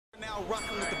now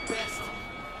rocking with the best.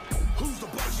 Who's the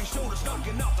boxing show that's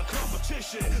knocking out the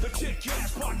competition? The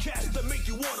kick-ass podcast that make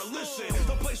you want to listen.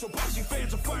 The place where boxing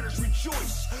fans and fighters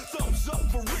rejoice. Thumbs up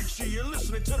for Richie, you're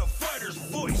listening to the fighter's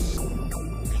voice.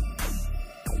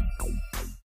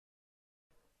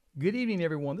 Good evening,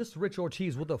 everyone. This is Rich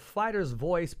Ortiz with the Fighter's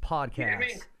Voice podcast. You hear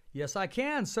me? Yes, I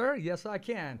can, sir. Yes, I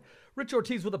can. Rich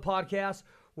Ortiz with the podcast.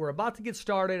 We're about to get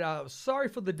started. Sorry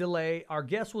for the delay. Our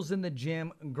guest was in the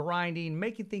gym, grinding,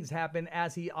 making things happen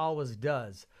as he always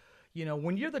does. You know,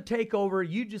 when you're the takeover,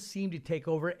 you just seem to take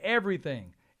over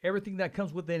everything. Everything that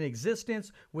comes within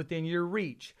existence, within your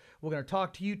reach. We're going to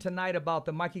talk to you tonight about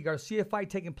the Mikey Garcia fight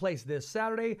taking place this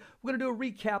Saturday. We're going to do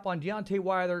a recap on Deontay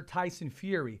Wilder, Tyson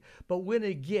Fury. But we're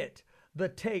going to get the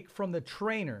take from the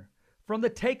trainer, from the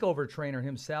takeover trainer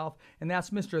himself, and that's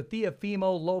Mr.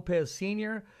 Teofimo Lopez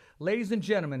Sr. Ladies and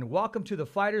gentlemen, welcome to the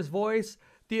Fighter's Voice,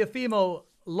 Teofimo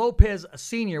Lopez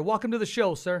Sr. Welcome to the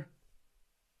show, sir.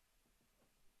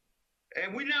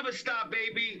 And we never stop,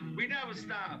 baby. We never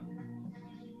stop.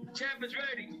 The champ is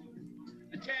ready.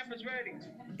 The champ is ready.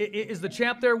 Is the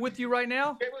champ there with you right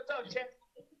now? Hey, what's up, champ?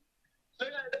 Look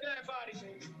at that body,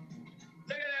 baby.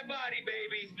 Look at that body,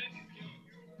 baby.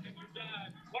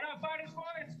 What up, Fighter's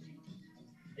Voice?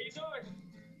 How you doing?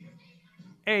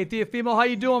 Hey, Teofimo, how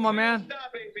you doing, my man?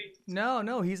 Stop, baby.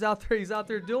 No, he's out there. He's out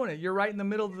there doing it. You're right in the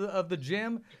middle of the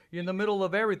gym. You're in the middle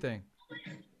of everything.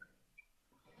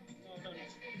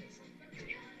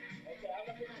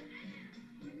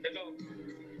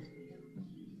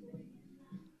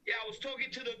 Yeah, I was talking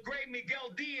to the great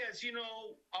Miguel Diaz, you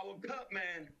know, our cut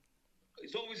man.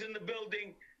 He's always in the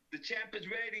building. The champ is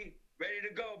ready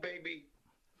to go, baby.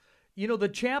 You know, the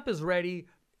champ is ready.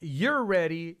 You're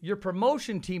ready. Your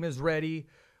promotion team is ready.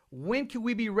 When can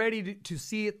we be ready to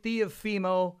see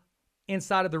Teofimo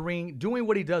inside of the ring doing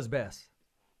what he does best?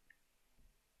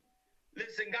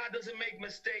 Listen, God doesn't make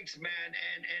mistakes, man,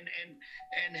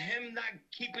 and him not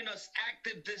keeping us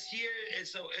active this year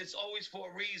it's always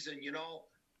for a reason, you know.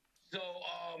 So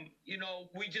you know,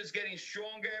 we just getting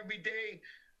stronger every day.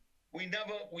 We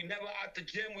never out the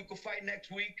gym. We could fight next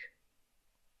week.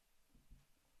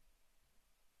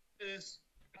 This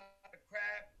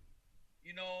crap,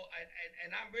 you know,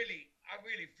 and I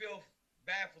really feel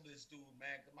bad for this dude,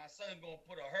 man, because my son's gonna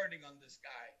put a hurting on this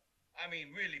guy. I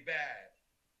mean, really bad.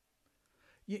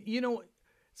 You know,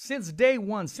 since day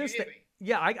one,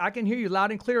 yeah, I can hear you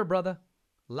loud and clear, brother,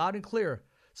 loud and clear.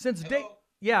 Since Hello?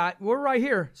 yeah, we're right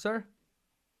here, sir.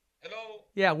 Hello.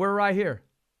 Yeah, we're right here.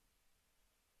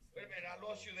 Wait a minute, I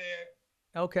lost you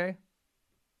there. Okay.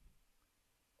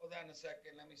 Hold on a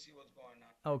second. Let me see what's going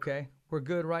on. Okay, we're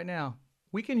good right now.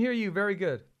 We can hear you very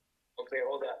good. Okay,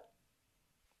 hold on.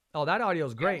 Oh, that audio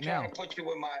is great I'm now. trying to put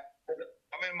you in my.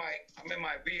 I'm in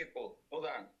my vehicle. Hold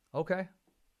on. Okay.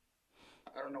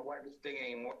 I don't know why this thing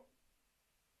ain't working.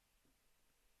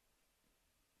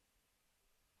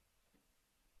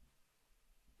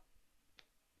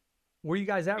 Where you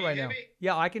guys at Can you right hear now? me?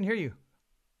 Yeah, I can hear you.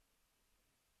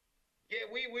 Yeah,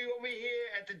 we over here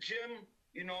at the gym,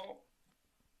 you know,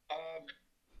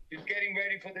 just getting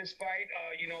ready for this fight.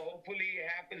 You know, hopefully it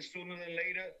happens sooner than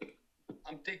later.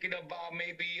 I'm thinking about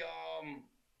maybe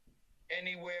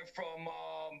anywhere from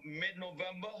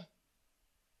mid-November.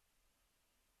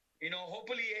 You know,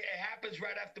 hopefully it happens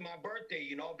right after my birthday,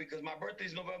 you know, because my birthday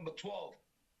is November 12th.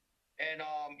 And,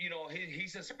 you know,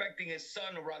 he's expecting his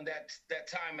son around that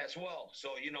time as well. So,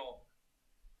 you know,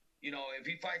 if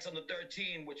he fights on the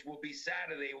 13th, which will be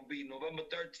Saturday, it will be November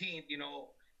 13th, you know,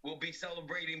 we'll be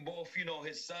celebrating both, you know,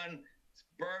 his son's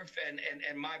birth and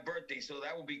my birthday. So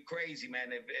that would be crazy,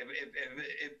 man.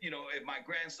 If you know, if my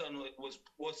grandson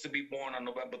was to be born on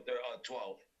November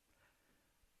 12th.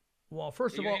 Well,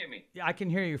 first Can of you all, hear me? yeah, I can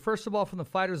hear you. First of all, from the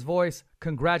Fighter's Voice,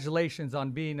 congratulations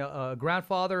on being a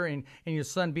grandfather and your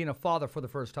son being a father for the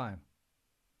first time.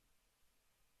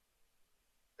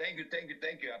 Thank you.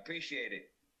 I appreciate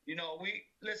it. You know,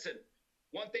 listen,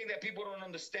 one thing that people don't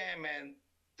understand, man,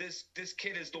 this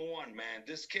kid is the one, man.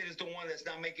 This kid is the one that's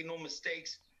not making no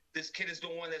mistakes. This kid is the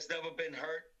one that's never been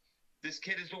hurt. This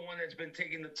kid is the one that's been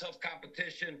taking the tough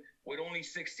competition with only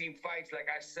 16 fights. Like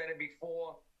I said it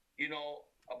before, you know,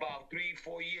 about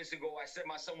 3-4 years ago, I said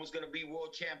my son was going to be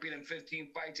world champion in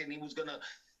 15 fights, and he was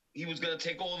gonna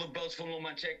take all the belts from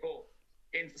Lomachenko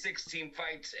in 16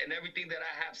 fights, and everything that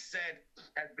I have said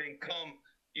has been come,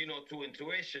 you know, to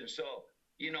intuition. So,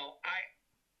 you know,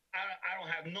 I don't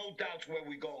have no doubts where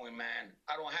we're going, man.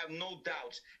 I don't have no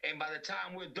doubts. And by the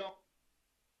time we're done,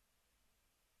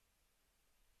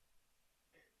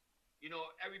 you know,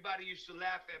 everybody used to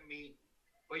laugh at me,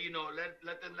 but, you know,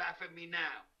 let them laugh at me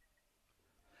now.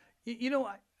 You know,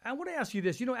 I want to ask you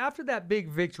this. After that big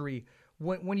victory,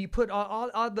 when you put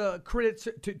all the critics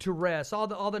to rest, all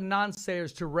the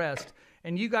non-sayers to rest,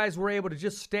 and you guys were able to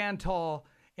just stand tall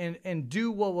and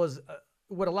do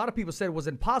what a lot of people said was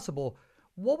impossible.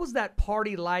 What was that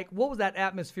party like? What was that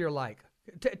atmosphere like?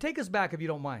 Take us back if you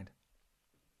don't mind.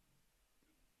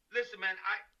 Listen, man,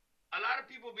 a lot of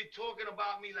people be talking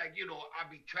about me like,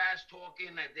 I be trash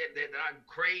talking, that I'm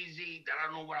crazy, that I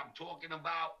don't know what I'm talking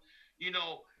about. We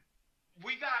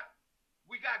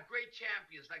got great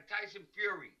champions like Tyson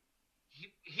Fury.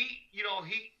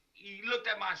 He looked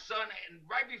at my son, and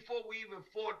right before we even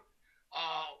fought,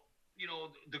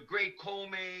 the great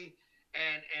Comey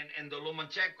and the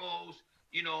Lomachenko's,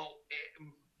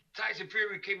 Tyson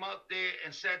Fury came up there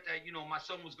and said that my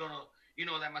son was gonna,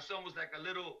 that my son was like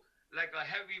a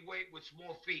heavyweight with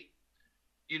small feet,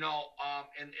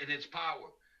 and his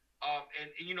power. And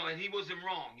he wasn't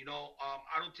wrong.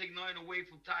 I don't take nothing away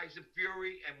from Tyson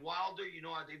Fury and Wilder.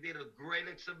 They did a great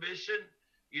exhibition.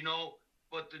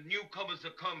 But the newcomers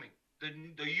are coming.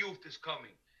 The youth is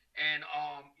coming, and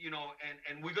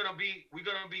and we're gonna be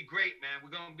great, man.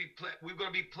 We're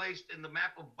gonna be placed in the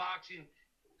map of boxing,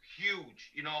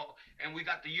 huge. And we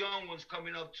got the young ones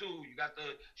coming up too. You got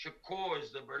the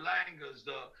Shakurs, the Berlangas,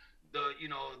 the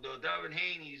Devin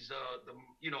Haney's,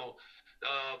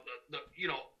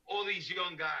 all these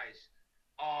young guys,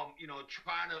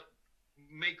 trying to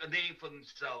make a name for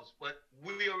themselves. But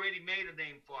we already made a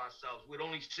name for ourselves with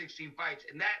only 16 fights,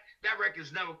 and that record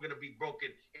is never going to be broken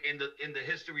in the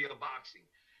history of boxing.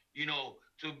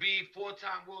 To be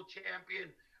 4-time world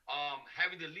champion,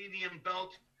 having the Leading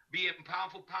belt, being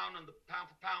pound for pound on the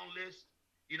pound for pound list,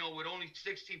 with only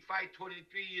 16 fights, 23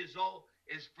 years old,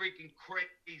 is freaking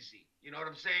crazy. You know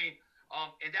what I'm saying?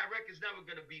 And that record's never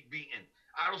going to be beaten.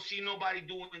 I don't see nobody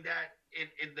doing that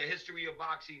in the history of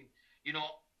boxing,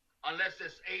 unless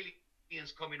there's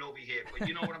aliens coming over here. But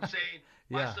you know what I'm saying?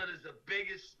 My son is the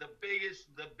biggest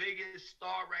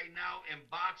star right now in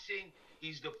boxing.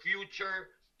 He's the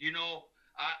future.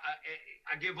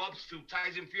 I give up to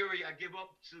Tyson Fury. I give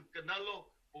up to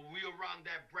Canelo, but we around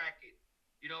that bracket.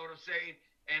 You know what I'm saying?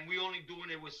 And we only doing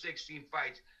it with 16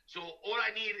 fights. So all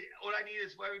I need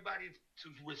is for everybody to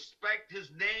respect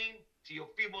his name,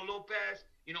 Teofimo Lopez,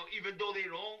 even though they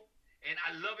don't. And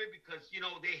I love it because,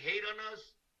 they hate on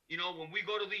us. When we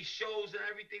go to these shows and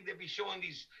everything, they be showing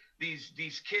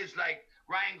these kids like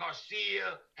Ryan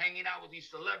Garcia hanging out with these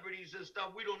celebrities and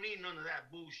stuff. We don't need none of that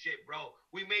bullshit, bro.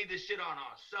 We made this shit on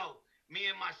ourselves. Me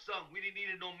and my son, we didn't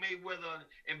need no Mayweather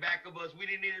in back of us. We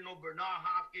didn't need no Bernard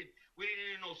Hopkins. We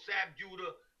didn't need no Sab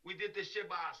Judah. We did this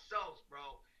shit by ourselves,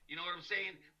 bro. You know what I'm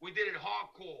saying? We did it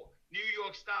hardcore. New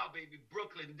York style, baby.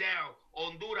 Brooklyn down.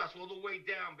 Honduras all the way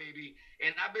down, baby.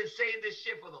 And I've been saying this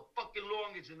shit for the fucking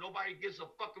longest, and nobody gives a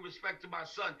fucking respect to my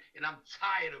son, and I'm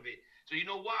tired of it. So you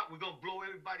know what? We're going to blow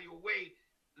everybody away.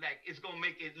 Like, it's going to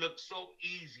make it look so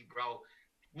easy, bro.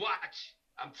 Watch.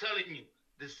 I'm telling you.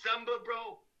 December,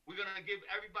 bro, we're going to give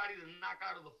everybody the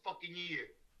knockout of the fucking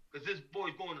year, because this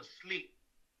boy's going to sleep.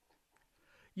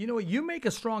 You make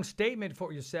a strong statement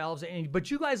for yourselves,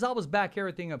 but you guys always back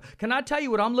everything up. Can I tell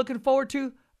you what I'm looking forward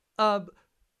to,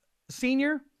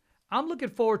 Senior? I'm looking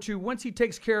forward to, once he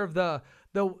takes care of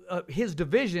his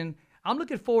division, I'm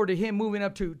looking forward to him moving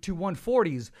up to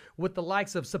 140s with the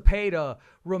likes of Cepeda,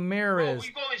 Ramirez,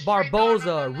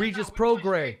 Barboza, Regis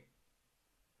Prograis.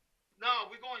 No,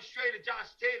 we're going straight to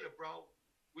Josh Taylor, bro.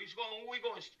 We're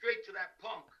going straight to that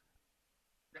punk.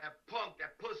 That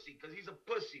pussy, because he's a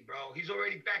pussy, bro. He's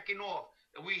already backing off.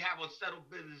 And we have a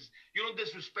settled business. You don't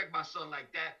disrespect my son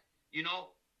like that. He's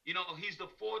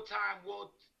the 4-time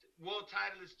world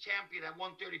titleist champion at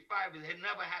 135. It had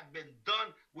never had been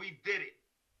done. We did it.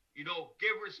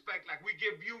 Give respect like we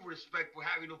give you respect for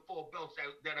having the 4 belts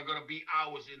that are gonna be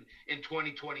ours in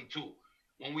 2022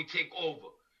 when we take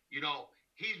over.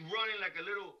 He's running like a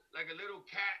little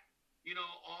cat.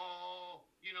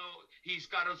 He's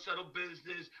got a settled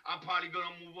business. I'm probably going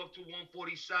to move up to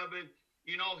 147.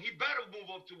 He better move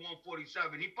up to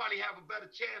 147. He probably have a better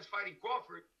chance fighting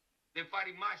Crawford than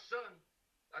fighting my son.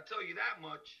 I tell you that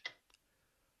much.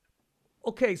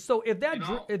 Okay, so if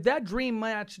that dream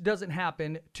match doesn't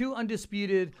happen, 2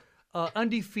 undefeated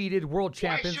world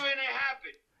champions. Why shouldn't it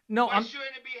happen? No,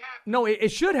 shouldn't it be happening? No,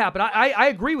 it should happen. I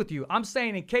agree with you. I'm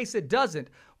saying in case it doesn't.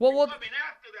 We're coming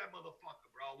after that motherfucker,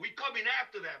 bro. We coming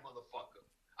after that motherfucker.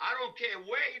 I don't care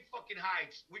where he fucking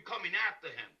hides. We coming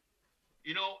after him.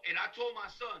 And I told my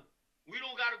son, we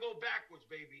don't got to go backwards,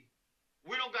 baby.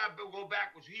 We don't got to go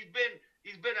backwards. He's been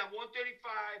at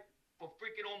 135 for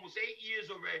freaking almost 8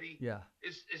 years already. Yeah.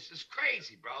 It's just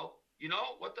crazy, bro.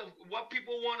 What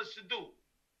people want us to do.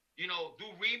 do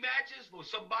rematches for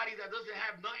somebody that doesn't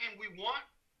have nothing we want.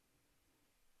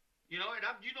 And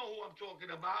you know who I'm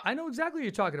talking about. I know exactly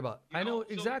what you're talking about. I know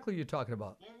exactly what you're talking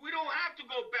about. We don't have to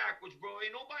go backwards, bro.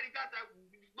 Ain't nobody got that.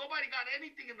 Nobody got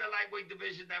anything in the lightweight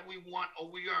division that we want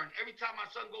or we earn. Every time my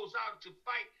son goes out to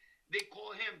fight, they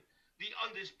call him the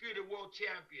undisputed world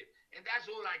champion. And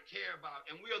that's all I care about.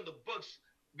 And we're on the books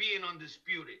being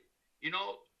undisputed.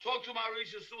 Talk to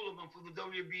Mauricio Suleiman from the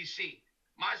WBC.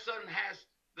 My son has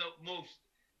the most,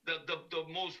 the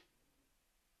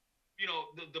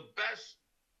best,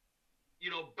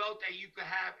 belt that you could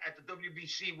have at the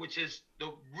WBC, which is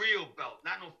the real belt,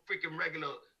 not no freaking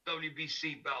regular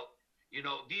WBC belt.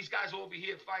 These guys over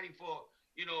here fighting for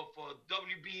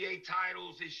WBA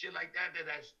titles and shit like that.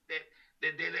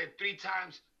 They're 3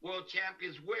 times world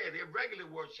champions. Where they're regular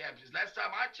world champions. Last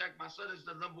time I checked, my son is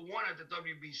the #1 at the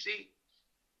WBC.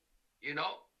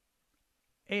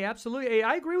 Hey, absolutely. Hey,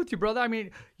 I agree with you, brother. I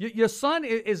mean, your son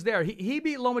is there. He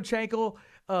beat Lomachenko,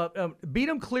 beat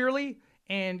him clearly.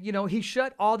 And, he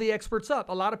shut all the experts up.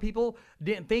 A lot of people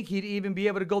didn't think he'd even be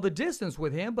able to go the distance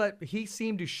with him, but he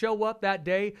seemed to show up that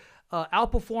day,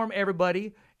 outperform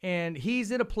everybody, and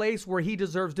he's in a place where he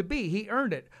deserves to be. He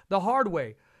earned it the hard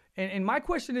way. And my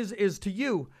question is to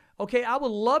you, okay, I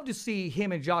would love to see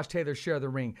him and Josh Taylor share the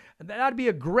ring. That'd be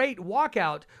a great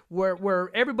walkout where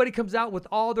everybody comes out with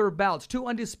all their bouts, 2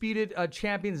 undisputed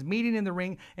champions meeting in the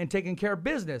ring and taking care of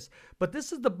business. But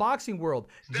this is the boxing world.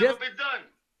 It's never been done.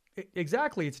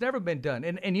 Exactly. It's never been done.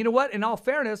 And you know what? In all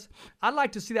fairness, I'd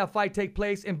like to see that fight take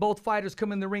place and both fighters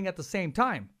come in the ring at the same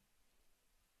time.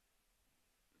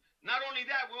 Not only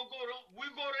that, we'll go to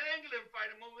England and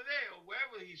fight him over there or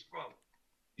wherever he's from.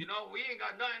 We ain't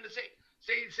got nothing to say.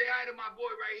 Say hi to my boy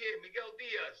right here, Miguel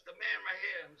Diaz, the man right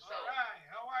here himself. All right.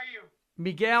 How are you?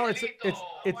 Miguel,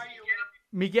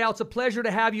 Miguel, it's a pleasure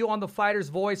to have you on the Fighter's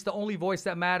Voice, the only voice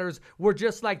that matters. We're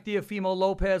just like Teofimo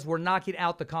Lopez. We're knocking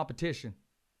out the competition.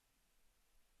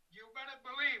 You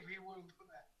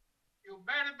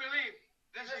better believe.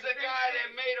 This is a guy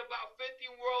that made about 50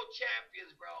 world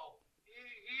champions, bro.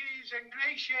 He's in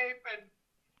great shape, and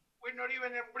we're not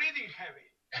even breathing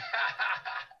heavy.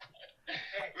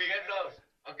 We get those.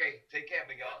 Okay, take care,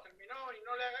 Miguel. Terminó y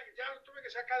ya lo tuve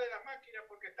que sacar de la máquina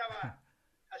porque estaba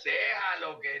así.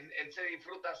 Déjalo, que él se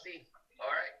disfruta así. All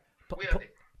right?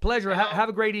 Cuídate. Pleasure. Have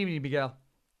a great evening, Miguel.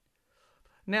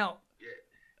 Now,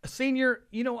 Senior,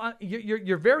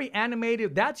 you're very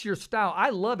animated. That's your style. I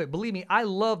love it. Believe me, I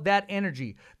love that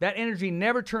energy. That energy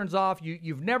never turns off.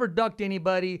 You've never ducked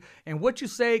anybody, and what you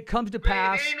say comes to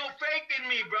pass. There ain't no faking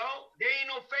me, bro. There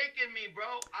ain't no faking me,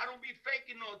 bro. I don't be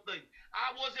faking no thing. I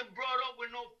wasn't brought up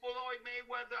with no Floyd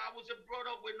Mayweather. I wasn't brought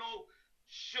up with no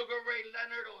Sugar Ray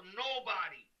Leonard or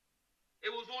nobody.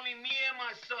 It was only me and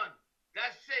my son.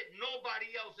 That's it.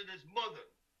 Nobody else and his mother.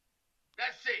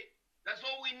 That's it. That's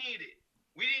all we needed.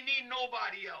 We didn't need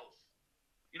nobody else.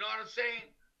 You know what I'm saying?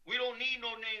 We don't need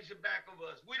no names in back of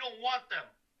us. We don't want them.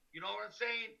 You know what I'm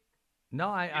saying?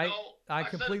 No, I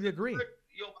completely agree.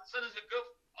 My son is a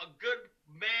good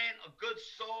man, a good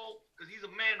soul, because he's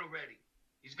a man already.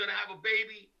 He's gonna have a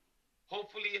baby,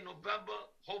 hopefully in November.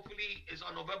 Hopefully it's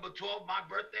on November 12th, my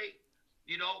birthday.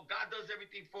 God does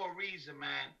everything for a reason,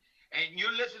 man. And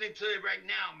you're listening to it right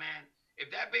now, man.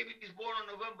 If that baby is born on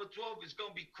November 12th, it's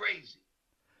gonna be crazy.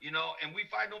 And we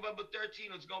fight November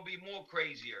 13th, it's going to be more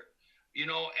crazier,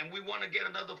 and we want to get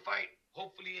another fight,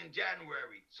 hopefully in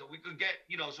January, so we could get,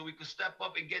 so we could step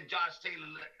up and get Josh Taylor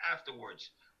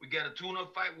afterwards. We get a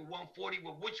tune-up fight with 140,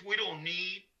 which we don't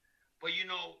need, but,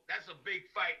 that's a big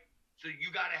fight, so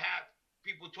you got to have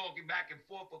people talking back and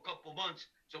forth for a couple months,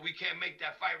 so we can't make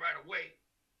that fight right away,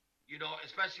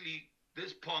 especially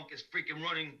this punk is freaking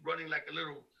running like a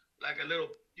little, I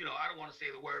don't want to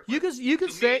say the word. You could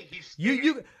say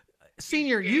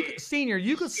Senior, you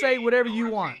could say whatever you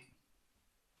want.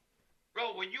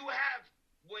 Bro, when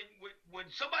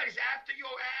somebody's after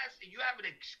your ass and you have an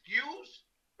excuse,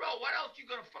 bro, what else you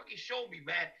gonna fucking show me,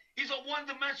 man? He's a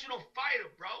one-dimensional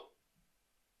fighter, bro.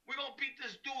 We're gonna beat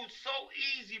this dude so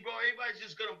easy, bro. Everybody's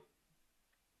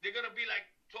they're gonna be like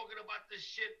talking about this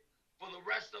shit for the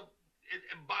rest of in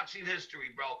boxing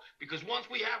history, bro. Because once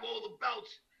we have all the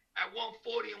belts at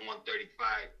 140 and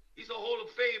 135, he's a Hall of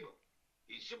Famer.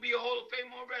 He should be a Hall of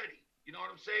Famer already. You know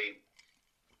what I'm saying?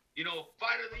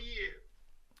 Fighter of the year.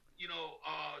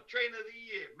 Trainer of the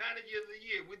year, manager of the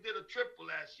year. We did a triple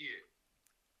last year.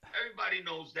 Everybody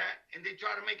knows that, and they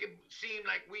try to make it seem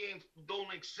like we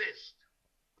don't exist.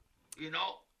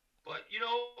 But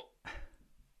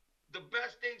the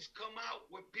best things come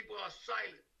out when people are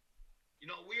silent.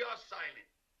 We are silent.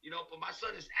 But my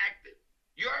son is active.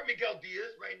 You heard Miguel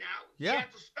Diaz right now. Yeah. You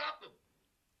have to stop him.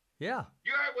 Yeah.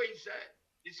 You heard what he said.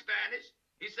 He's Spanish.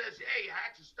 He says, hey, I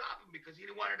had to stop him because he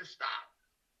didn't want it to stop.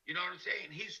 You know what I'm saying?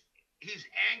 He's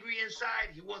angry inside.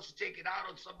 He wants to take it out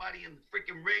on somebody in the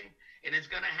freaking ring, and it's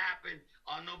gonna happen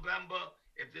on November.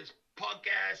 If this punk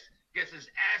ass gets his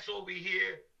ass over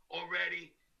here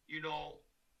already, you know,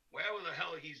 wherever the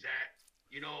hell he's at,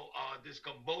 you know, this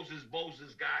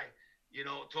Boses guy, you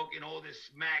know, talking all this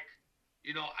smack.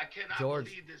 You know, I cannot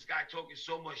believe this guy talking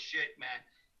so much shit, man.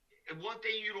 And one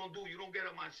thing you don't do, you don't get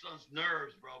on my son's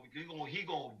nerves, bro, because he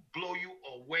gonna blow you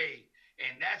away.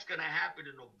 And that's gonna happen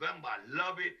in November. I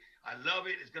love it.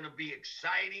 It's gonna be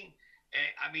exciting. And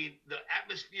I mean, the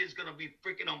atmosphere is gonna be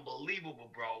freaking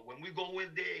unbelievable, bro. When we go in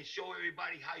there and show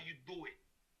everybody how you do it.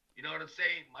 You know what I'm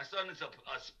saying? My son is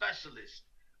a specialist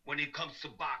when it comes to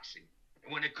boxing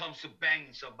and when it comes to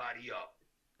banging somebody up.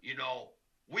 You know,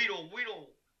 we don't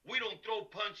throw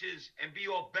punches and be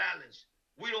all balanced.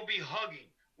 We don't be hugging.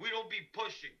 We don't be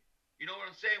pushing. You know what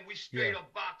I'm saying? We straight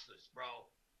up boxers, bro.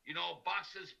 You know,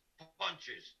 boxers,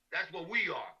 punchers. That's what we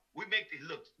are. We make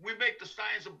the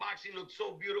science of boxing look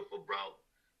so beautiful, bro.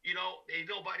 You know, ain't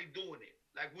nobody doing it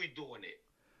like we doing it.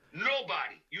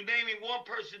 Nobody. You name me one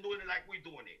person doing it like we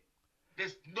doing it.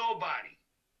 There's nobody.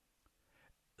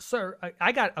 Sir,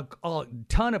 I got a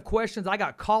ton of questions. I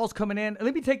got calls coming in.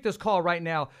 Let me take this call right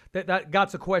now. That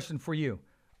got a question for you.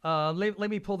 Let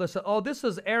me pull this up. Oh, this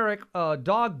is Eric,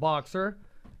 dog boxer.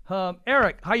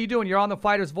 Eric, how you doing? You're on the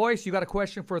Fighter's Voice. You got a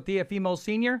question for Teofimo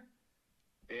Sr.?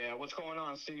 Yeah, what's going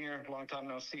on, Senior? Long time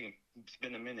no see. It's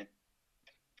been a minute.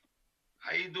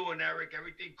 How you doing, Eric?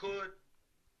 Everything good?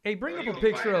 Hey, bring up a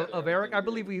picture of Eric. I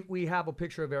believe we have a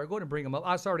picture of Eric. Go ahead and bring him up.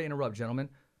 I'm sorry to interrupt, gentlemen.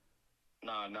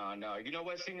 No. You know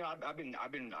what, Senior? I've been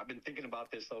thinking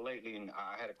about this though lately, and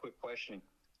I had a quick question.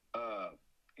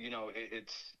 You know,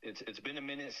 it's been a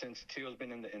minute since Teo's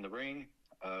been in the ring.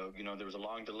 You know, there was a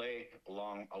long delay, a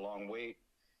long wait.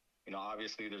 You know,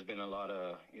 obviously there's been a lot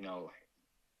of, you know,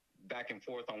 back and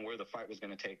forth on where the fight was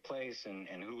going to take place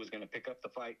and who was going to pick up the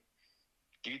fight.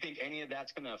 Do you think any of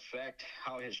that's going to affect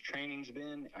how his training's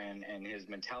been and his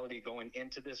mentality going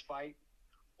into this fight?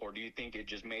 Or do you think it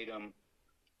just made him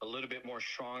a little bit more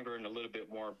stronger and a little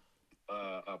bit more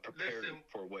prepared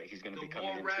for what he's going to be coming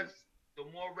into? The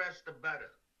more rest, the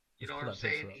better. You know what I'm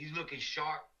saying? He's looking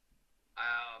sharp.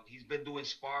 He's been doing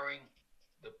sparring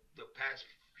the past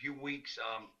few weeks,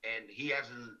 and he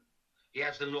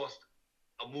hasn't lost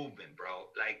a movement, bro.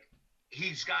 Like,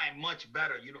 he's gotten much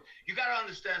better. You know, you got to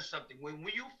understand something. When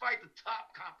you fight the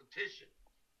top competition,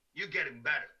 you're getting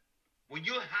better. When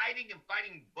you're hiding and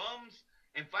fighting bums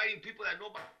and fighting people that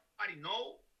nobody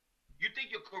know, you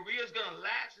think your career is going to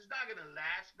last? It's not going to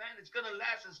last, man. It's going to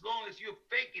last as long as you're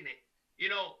faking it. You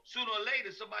know, sooner or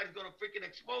later, somebody's going to freaking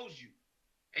expose you.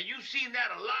 And you've seen that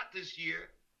a lot this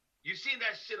year. You've seen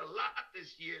that shit a lot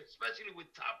this year, especially with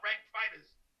top-ranked fighters,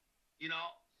 you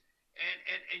know.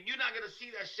 And you're not going to see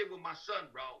that shit with my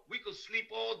son, bro. We could sleep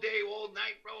all day, all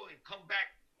night, bro, and come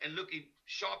back and looking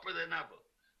sharper than ever.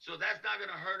 So that's not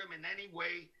going to hurt him in any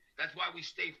way. That's why we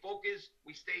stay focused.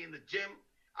 We stay in the gym.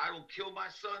 I don't kill my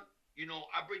son. You know,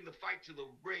 I bring the fight to the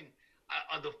ring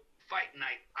the fight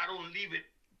night. I don't leave it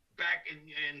back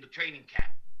in the training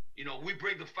camp. You know, we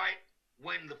bring the fight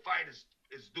when the fight is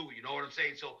due. You know what I'm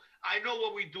saying? So I know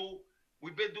what we do.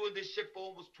 We've been doing this shit for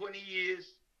almost 20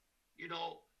 years. You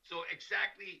know, so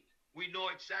we know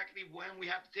exactly when we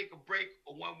have to take a break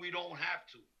or when we don't have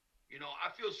to. You know, I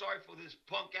feel sorry for this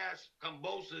punk ass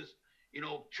Cambosos, you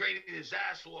know, training his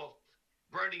ass off,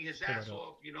 burning his ass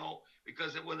off, you know,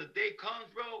 because when the day comes,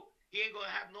 bro, he ain't gonna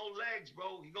have no legs,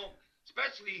 bro. He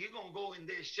gonna go in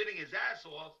there shitting his ass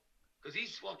off because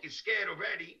he's fucking scared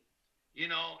already, you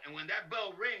know. And when that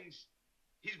bell rings,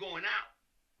 he's going out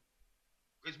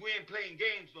because we ain't playing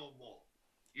games no more.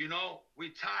 You know,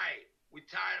 we tired. We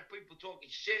tired of people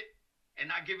talking shit and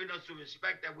not giving us the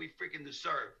respect that we freaking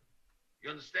deserve.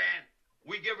 You understand?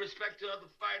 We give respect to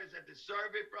other fighters that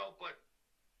deserve it, bro. But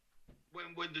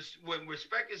when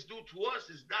respect is due to us,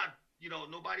 it's not. You know,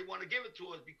 nobody want to give it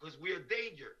to us because we're a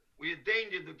danger. We're a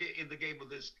danger in the game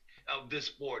of this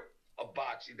sport of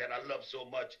boxing that I love so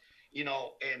much. You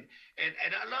know, and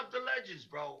I love the legends,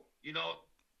 bro. You know,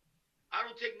 I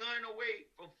don't take nothing away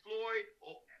from Floyd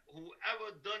or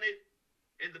whoever done it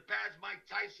in the past. Mike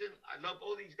Tyson, I love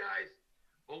all these guys.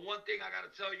 But one thing I got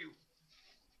to tell you,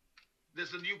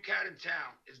 there's a new cat in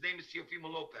town. His name is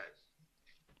Teofimo Lopez.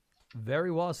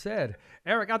 Very well said.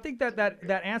 Eric, I think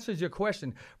that answers your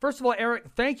question. First of all, Eric,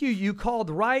 thank you. You called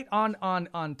right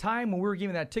on time when we were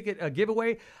giving that ticket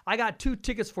giveaway. I got 2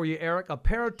 tickets for you, Eric, a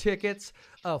pair of tickets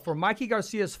for Mikey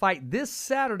Garcia's fight this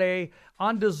Saturday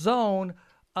on DAZN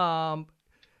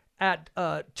at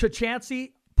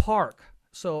Chachansey Park.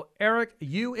 So, Eric,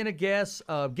 you and a guest,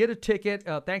 get a ticket.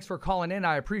 Thanks for calling in.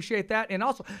 I appreciate that. And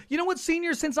also, you know what,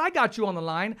 Senior, since I got you on the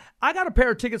line, I got a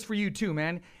pair of tickets for you too,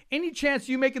 man. Any chance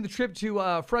you making the trip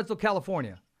to Fresno,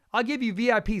 California? I'll give you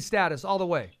VIP status all the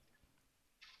way.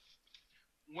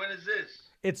 When is this?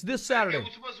 It's this Saturday. It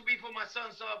was supposed to be for my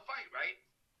son's fight, right?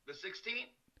 The 16th?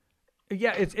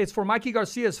 Yeah, it's for Mikey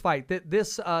Garcia's fight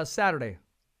this Saturday.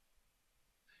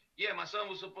 Yeah, my son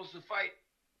was supposed to fight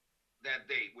that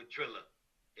day with Triller,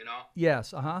 you know?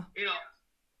 Yes, uh-huh. You know,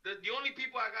 the only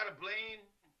people I got to blame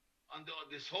on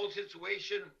this whole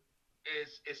situation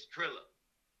is Triller.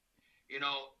 You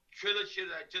know, Triller should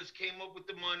have just came up with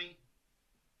the money,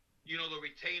 you know, the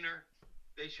retainer.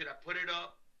 They should have put it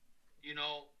up, you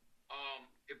know.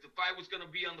 If the fight was going to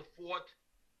be on the 4th,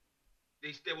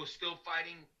 they were still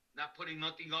fighting, not putting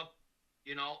nothing up,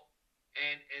 you know.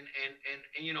 And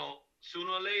you know,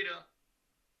 sooner or later,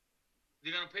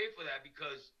 they're going to pay for that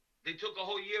because they took a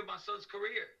whole year of my son's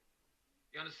career.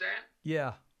 You understand?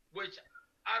 Yeah. Which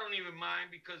I don't even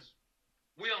mind because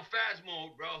we on fast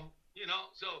mode, bro. You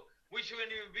know, so we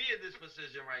shouldn't even be in this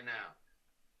position right now.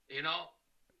 You know,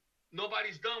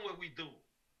 nobody's done what we do.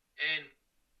 And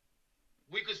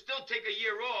we could still take a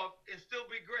year off and still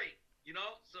be great, you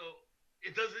know? So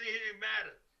it doesn't even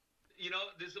matter. You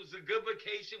know, this was a good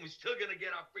vacation. We're still going to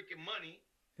get our freaking money.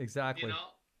 Exactly. You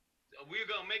know, we're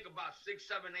going to make about $6,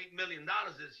 $7, $8 million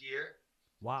this year.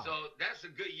 Wow. So that's a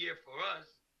good year for us.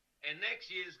 And next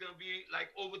year is going to be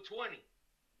like over 20.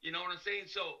 You know what I'm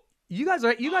saying? So you guys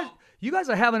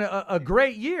are having a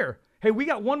great year. Hey, we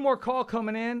got one more call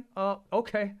coming in.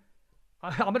 Okay.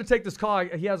 I'm going to take this call.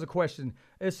 He has a question.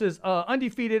 It says,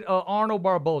 undefeated Arnold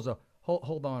Barboza.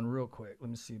 Hold on real quick. Let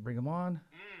me see. Bring him on.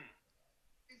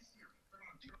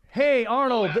 Hey,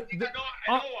 Arnold. I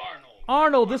know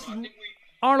Arnold.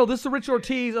 Arnold, this is Rich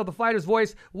Ortiz of the Fighter's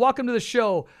Voice. Welcome to the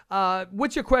show.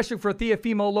 What's your question for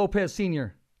Teofimo Lopez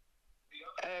Sr.?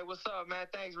 Hey, what's up, man?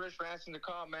 Thanks, Rich, for answering the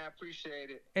call, man. I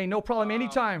appreciate it. Hey, no problem.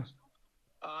 Anytime.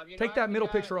 Take that middle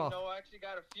picture off. I actually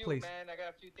got a few, please. Man. I got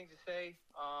a few things to say.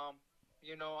 I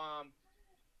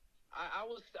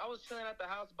was chilling at the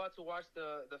house about to watch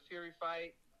the Fury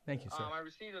fight. Thank you, sir. I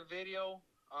received a video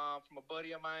from a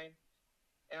buddy of mine,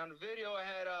 and on the video I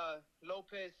had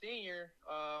Lopez Sr.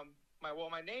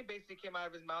 My name basically came out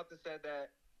of his mouth and said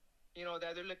that, you know,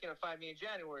 that they're looking to fight me in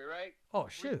January, right? Oh,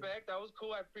 shit. Respect. That was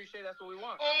cool. I appreciate it. That's what we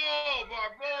want. Oh,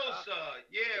 Barboza.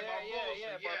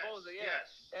 Barboza. Barboza,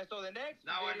 yes. And so the next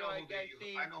now video I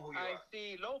know who you are. I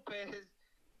see Lopez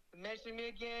mentioned me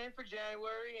again for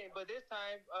January, but this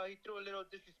time he threw a little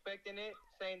disrespect in it,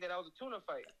 saying that I was a tuna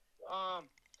fight.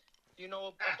 You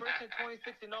know, a person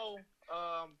 26-0,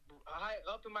 high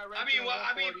up in my ranking.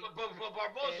 But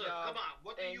Barboza, come on,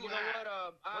 what do you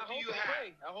have?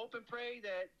 I hope and pray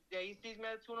that he sees me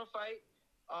at a tuna fight.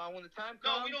 When the time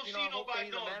comes, no, we don't see nobody.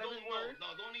 No,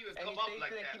 don't even come up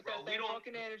like that, bro. We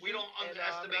don't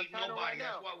underestimate nobody.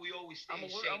 That's why we always stay in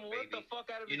shape, I'm gonna whip the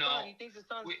fuck out of his you know, son. He thinks his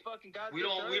son's fucking goddamn.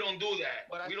 We don't do that.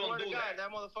 But I we don't swear do to God,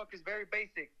 that motherfucker's very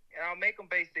basic, and I'll make him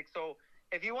basic. So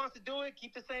if he wants to do it,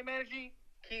 keep the same energy.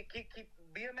 Keep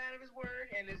be a man of his word,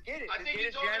 and let's get it. I think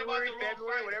you're talking January, about the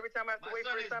wrong February, fight. whatever time I have to wait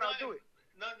for his son, I'll do it.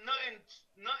 Nothing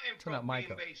from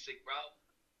being basic, bro.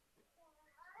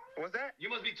 What's that? You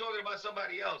must be talking about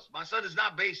somebody else. My son is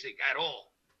not basic at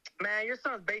all. Man, your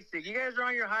son's basic. You guys are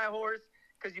on your high horse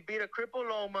because you beat a cripple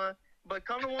Loma. But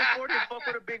come to 140 and fuck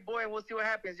with a big boy, and we'll see what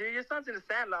happens. Your son's in the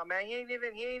sandlot, man. He ain't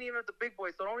even at the big boy.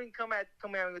 So don't even come at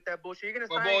me with that bullshit. You're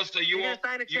not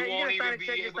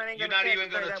even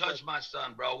gonna touch my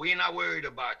son, bro. We're not worried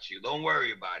about you. Don't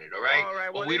worry about it, all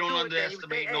right? Well, but we don't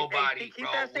underestimate nobody,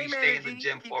 bro. We stay in the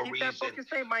gym for a reason.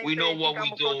 We know what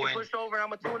we're doing,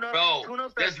 bro.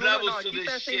 There's levels to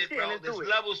this shit, bro. There's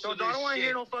levels to this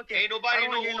shit. Ain't nobody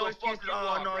know who the fuck you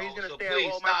are, bro. So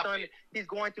please stop it. He's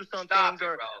going through some things,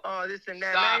 or this and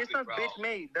that. Man, your son's bitch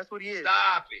made. That's what he is.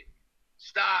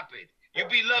 Stop it. You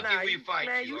be lucky we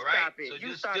fight you, all right? So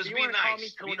just be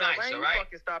nice. Be nice, all right?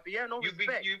 Stop it. Yeah, no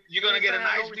respect. You're gonna get a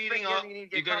nice beating up.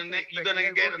 You're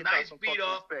gonna get a nice beat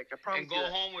up and go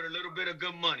home with a little bit of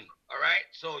good money, all right?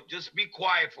 So just be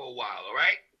quiet for a while, all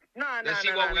right? Let's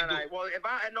see what we do. Well,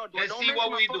 let's see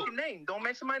what we do. Name. Don't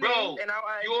mention my bro, name.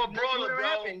 You're a brawler,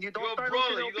 bro. You're a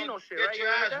brawler. You're gonna get your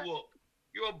ass whooped.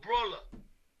 You're a brawler.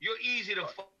 You're easy to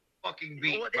fucking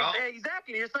beat, bro.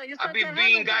 Exactly. Your son I've been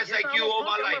beating guys like you all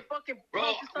my life.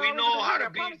 Bro, we know how to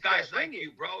beat guys like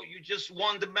you, bro. You just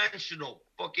one-dimensional,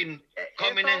 fucking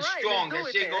coming in strong.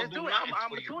 That shit gonna do nothing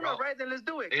for you, bro. Right, then let's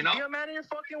do it. You know? Be a man of your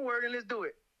fucking word and let's do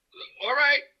it. All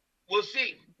right. We'll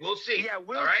see. Yeah,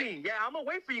 we'll see. Yeah, I'm gonna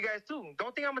wait for you guys too.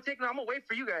 Don't think I'm gonna take no. I'm gonna wait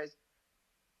for you guys.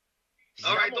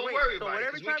 All right, don't worry so about it,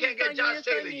 whatever because we time can't get Josh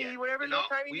Taylor yet. whatever little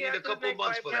time we you need need a couple next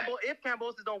months fight, for that. If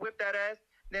Cambosis don't whip that ass,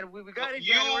 then we got it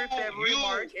You- January, February, you-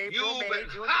 March, April, you May, bet-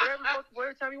 June,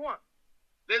 whatever time you want.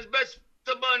 Let's bet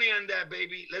some money on that,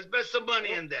 baby. Let's bet some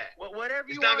money on that. Whatever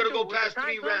you It's not want gonna to go do. past When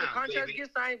the 3 time comes, rounds, the contract baby.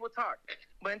 gets signed, we'll talk.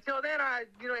 But until then,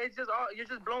 it's just you're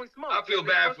just blowing smoke. I feel Let's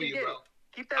bad for fucking you, get bro. it.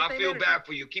 Keep that I same feel energy. bad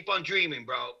for you. Keep on dreaming,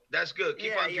 bro. That's good.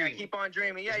 Keep on dreaming. Keep on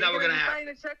dreaming. Yeah, It's never gonna happen.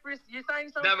 You're signing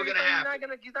something. Never gonna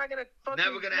happen. He's not gonna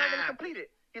Never gonna happen. complete it.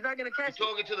 He's not gonna catch You're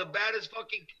talking to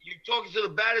the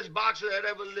baddest boxer that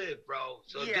ever lived, bro.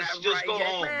 So just go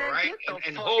home, man, all right?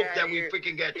 And hope that we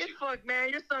freaking get you. Fuck, man.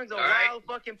 Your son's a All right? wild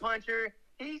fucking puncher.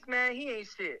 He ain't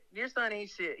shit. Your son ain't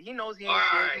shit. He knows he ain't All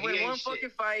shit. right, You win he one ain't fucking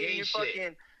shit. fight He and ain't you're shit.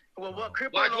 fucking. Well, what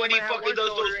crippled Watch when he had fucking one does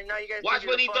shoulder, those. and now you guys Watch think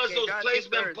when he you're does fucking those God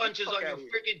placement deserves. punches Get the on fuck your outta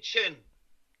here. freaking chin.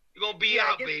 You're gonna be Yeah,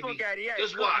 out, get the baby. fuck outta here.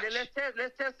 Just Cool. watch.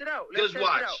 Let's test it out. Just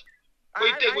watch. What do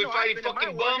you think? We're fighting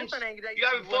fucking bums? You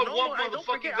haven't fought one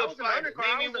motherfucking good fighter.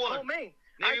 Name me one.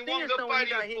 Name me one good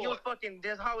fighter you He was fought. fucking.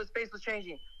 That's how his face was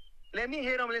changing. Let me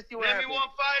hit him. Let's see what Name me happens. one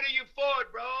fighter you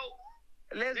fought, bro.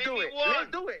 Let's Name do me it. one.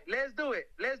 Let's do it. Let's do it.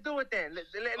 Let's do it then. Let's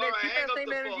All right, keep hang that up same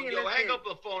the energy phone. and Yo, let's hang get up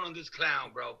the phone on this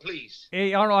clown, bro, please.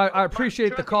 Hey, Arnold, I appreciate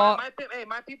the Trust me, call.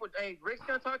 my people. Hey, Rick's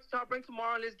gonna talk to Top Rank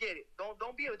tomorrow. And let's get it. Don't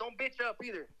bitch up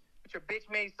either. With your bitch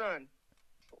made son.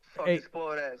 Fucking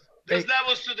spoiled ass. There's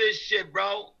levels to this shit,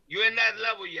 bro. You in that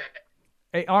level yet?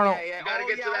 Hey, Arnold. Yeah. You gotta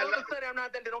get to that all of level. a sudden I'm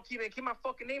not then. Don't keep my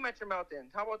fucking name at your mouth then.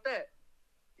 How about that?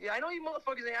 Yeah, I know you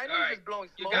motherfuckers. I know All you're right. just blowing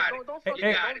You smoke. got it. Don't Hey,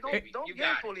 fucking hey, don't You game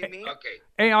got fully it. me. Okay.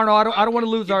 Hey, Arnold, I don't want to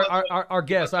lose Keep on our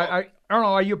guest. Arnold,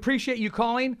 I appreciate you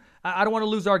calling. I don't want to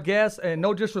lose our guest, and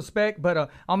no disrespect, but I'm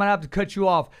gonna have to cut you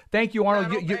off. Thank you,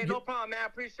 Arnold. No problem, man. I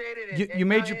appreciate it. You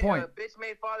made your point. Bitch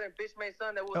made father and bitch made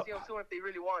son. That we'll see them soon if they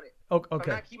really want it. Okay.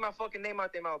 I'm not keep my fucking name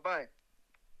out their mouth. Bye.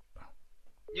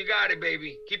 You got it,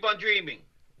 baby. Keep on dreaming.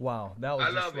 Wow, that was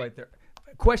I just love right it. there.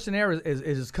 Questionnaire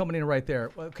is coming in right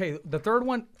there. Okay, the third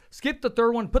one. Skip the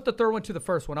third one. Put the third one to the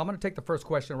first one. I'm going to take the first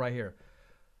question right here.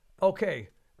 Okay,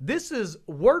 this is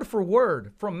word for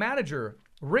word from manager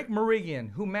Rick Meridian,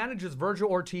 who manages Virgil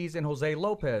Ortiz and Jose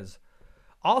Lopez.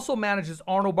 Also manages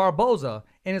Arnold Barboza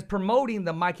and is promoting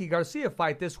the Mikey Garcia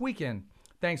fight this weekend.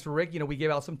 Thanks for Rick. We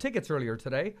gave out some tickets earlier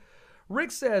today.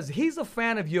 Rick says he's a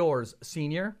fan of yours,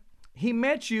 Senior. He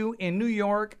met you in New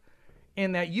York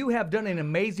and that you have done an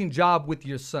amazing job with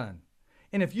your son.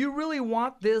 And if you really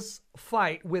want this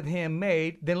fight with him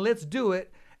made, then let's do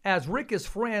it, as Rick is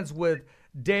friends with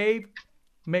Dave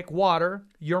McWater,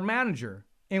 your manager,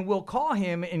 and we'll call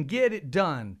him and get it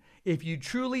done if you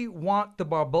truly want the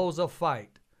Barboza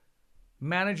fight.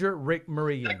 Manager Rick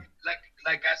Meridian.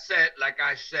 Like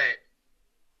I said,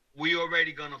 we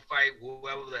already gonna fight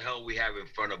whoever the hell we have in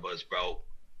front of us, bro.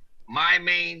 My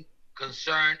main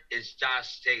concern is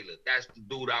Josh Taylor. That's the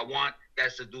dude I want.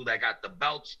 That's the dude that got the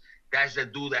belts. That's the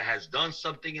dude that has done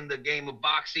something in the game of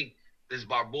boxing. This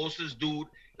Barbosa's dude,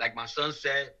 like my son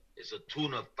said, is a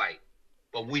tuna fight.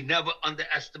 But we never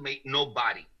underestimate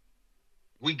nobody.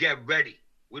 We get ready.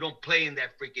 We don't play in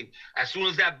that freaking. As soon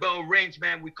as that bell rings,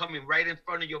 man, we coming right in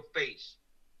front of your face.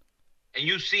 And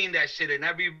you've seen that shit in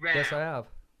every round. Yes, I have.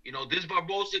 This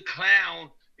Barbosa clown,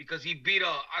 because he beat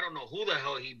I don't know who the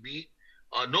hell he beat,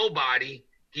 nobody.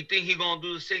 He think he gonna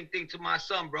do the same thing to my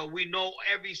son, bro. We know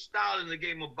every style in the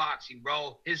game of boxing,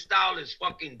 bro. His style is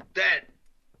fucking dead.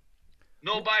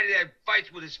 Nobody that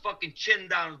fights with his fucking chin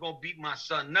down is gonna beat my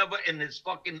son. Never in this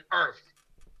fucking earth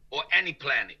or any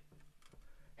planet.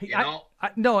 I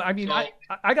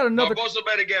got another. Barbosa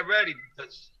better get ready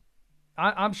because.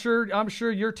 I'm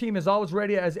sure your team is always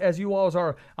ready as you always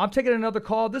are. I'm taking another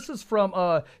call. This is from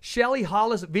Shelly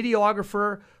Hollis,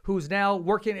 videographer, who's now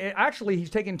working. Actually,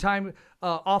 he's taking time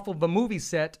off of the movie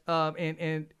set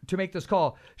and to make this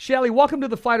call. Shelly, welcome to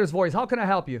the Fighter's Voice. How can I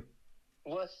help you?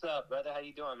 What's up, brother? How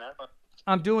you doing, man?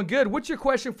 I'm doing good. What's your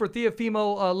question for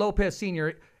Teofimo Lopez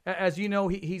Sr.? As you know,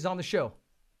 he's on the show.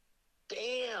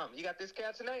 Damn, you got this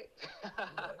cat tonight?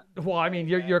 Well, I mean,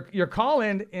 you're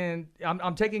calling, and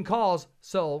I'm taking calls.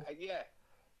 So yeah,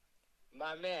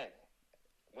 my man.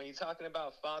 When you're talking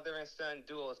about father and son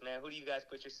duels, man, who do you guys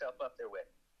put yourself up there with?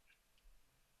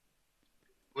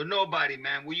 With nobody,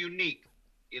 man. We're unique.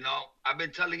 I've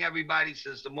been telling everybody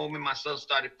since the moment my son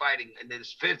started fighting. In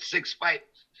his sixth fight,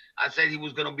 I said he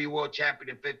was going to be world champion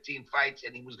in 15 fights,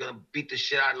 and he was going to beat the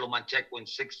shit out of Lomachenko in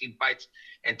 16 fights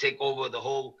and take over the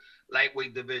whole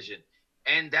lightweight division.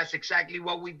 And that's exactly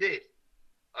what we did.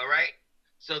 All right?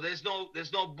 So there's no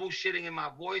bullshitting in my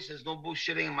voice. There's no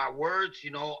bullshitting in my words.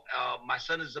 My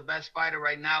son is the best fighter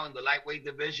right now in the lightweight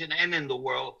division and in the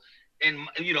world. And,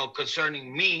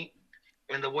 concerning me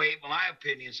and the way my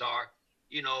opinions are,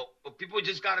 you know, but people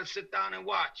just got to sit down and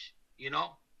watch, you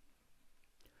know?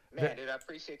 Man, dude, I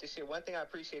appreciate this shit. One thing I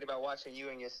appreciate about watching you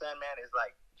and your son, man, is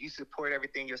like you support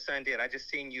everything your son did. I just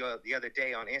seen you the other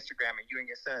day on Instagram, and you and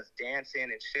your son's dancing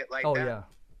and shit like that. Oh yeah.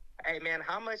 Hey man,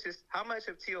 how much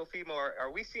of Teofimo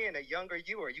are we seeing a younger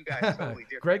you, or are you guys totally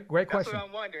different? Great That's question. what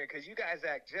I'm wondering, because you guys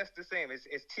act just the same.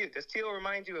 Does Teo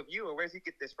remind you of you, or where's he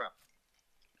get this from?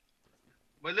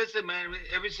 But listen, man,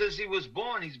 ever since he was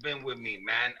born, he's been with me,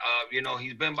 man. You know,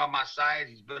 he's been by my side.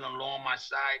 He's been along my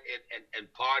side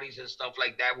and parties and stuff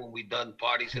like that when we done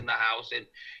parties in the house. And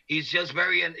he's just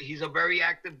he's a very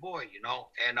active boy, you know.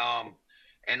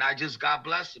 And I just, God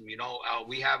bless him, you know.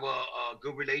 We have a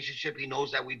good relationship. He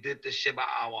knows that we did this shit by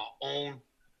our own.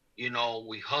 You know,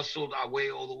 we hustled our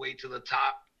way all the way to the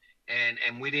top.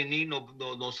 And we didn't need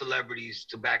no celebrities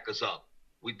to back us up.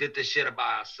 We did this shit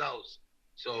by ourselves.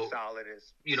 So, solid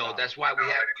you know, that's why we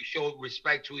show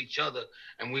respect to each other,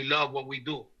 and we love what we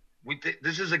do.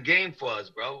 This is a game for us,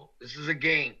 bro. This is a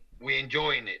game. We're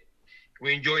enjoying it.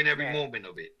 We're enjoying every moment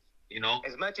of it. You know,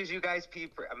 as much as you guys be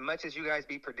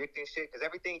predicting shit, because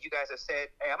everything you guys have said.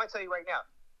 Hey, I'm gonna tell you right now,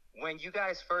 when you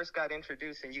guys first got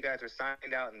introduced and you guys were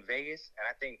signed out in Vegas, and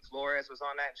I think Flores was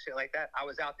on that and shit like that, I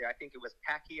was out there. I think it was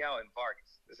Pacquiao and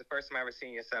Vargas. This is the first time I ever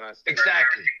seen your son on stage.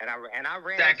 Exactly. And I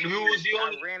ran exactly. into you.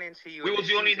 I ran into you. We was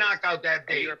the only knockout that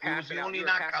day. You were passing out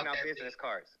business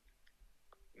cards.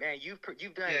 Man, you've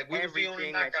done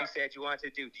everything that you said you wanted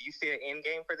to do. Do you see an end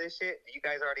game for this shit? You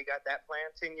guys already got that plan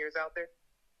 10 years out there?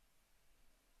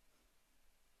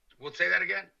 We'll say that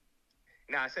again.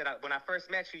 No, I said when I first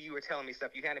met you, you were telling me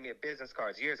stuff. You handed me a business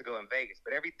cards years ago in Vegas.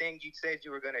 But everything you said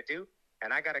you were going to do,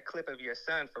 and I got a clip of your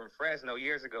son from Fresno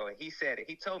years ago, and he said it.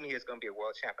 He told me he was going to be a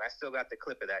world champion. I still got the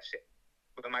clip of that shit.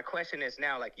 But my question is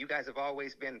now, like, you guys have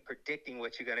always been predicting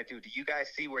what you're going to do. Do you guys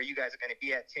see where you guys are going to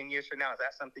be at 10 years from now? Is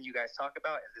that something you guys talk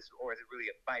about? Or is it really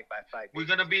a fight by fight? He's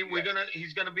going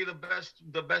to be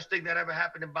the best thing that ever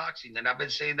happened in boxing. And I've been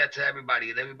saying that to everybody,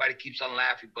 and everybody keeps on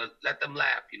laughing, but let them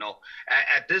laugh, you know.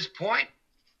 At this point,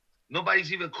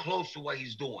 nobody's even close to what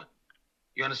he's doing.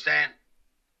 You understand?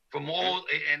 From all,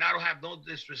 and I don't have no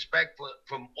disrespect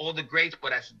from all the greats,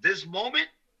 but at this moment,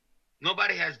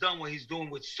 nobody has done what he's doing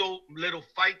with so little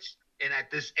fights and at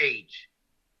this age.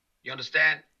 You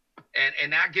understand?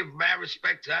 And I give mad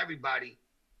respect to everybody,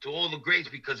 to all the greats,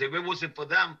 because if it wasn't for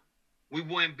them, we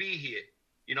wouldn't be here.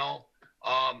 You know,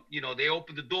 they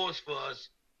opened the doors for us.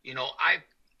 You know,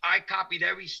 I copied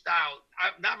every style.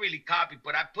 Not really copied,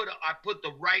 but I put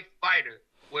the right fighter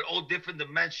with all different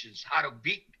dimensions, how to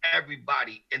beat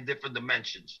everybody in different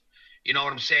dimensions. You know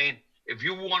what I'm saying? If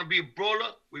you want to be a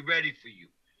brawler, we're ready for you.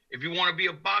 If you want to be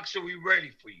a boxer, we're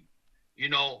ready for you. You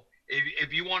know,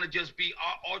 if you want to just be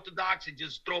orthodox and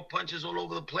just throw punches all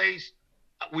over the place,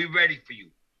 we're ready for you.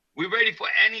 We're ready for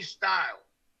any style.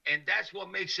 And that's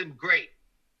what makes him great.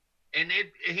 And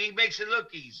he makes it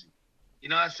look easy. You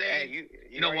know what I'm saying? Hey,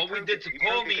 you know, what we did to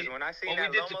Kobe, when I seen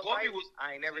that Lomo fight,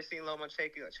 I ain't never seen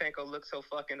Lomachenko look so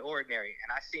fucking ordinary.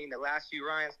 And I seen the last few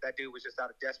rounds, that dude was just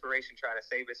out of desperation trying to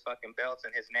save his fucking belts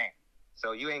and his name.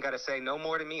 So you ain't got to say no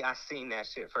more to me. I seen that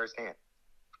shit firsthand.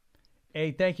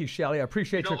 Hey, thank you, Shelly. I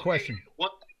appreciate your question.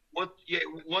 Hey,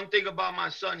 one thing about my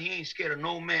son, he ain't scared of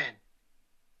no man.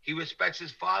 He respects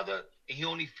his father, and he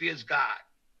only fears God.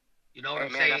 You know what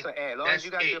I'm saying? As long as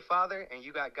you got your father and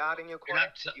you got God in your corner,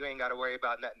 you ain't got to worry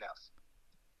about nothing else.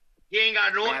 He ain't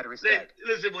got no.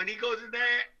 Listen, when he goes in there,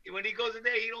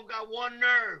 he don't got one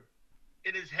nerve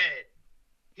in his head.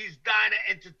 He's dying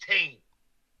to entertain,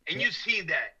 and you see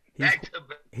that.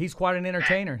 He's quite an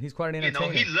entertainer. He's quite an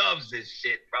entertainer. You know, he loves this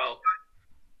shit, bro.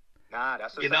 Nah,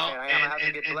 that's what I'm saying. I'm gonna have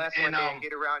to get blessed one day and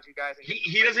get around you guys.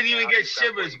 He doesn't even get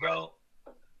shivers, bro.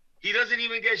 He doesn't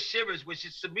even get shivers, which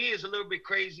is, to me, is a little bit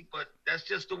crazy, but that's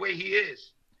just the way he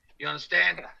is. You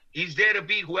understand? Yeah. He's there to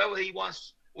beat whoever he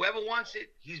wants. Whoever wants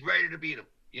it, he's ready to beat him.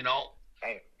 You know.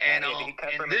 Hey, and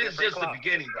this is just the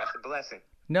beginning, bro. That's a blessing.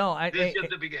 No, this is just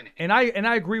the beginning. And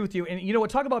I agree with you. And you know what?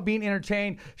 Talk about being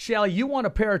entertained, Shelly. You want a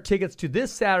pair of tickets to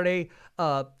this Saturday,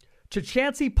 to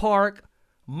Chansey Park,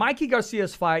 Mikey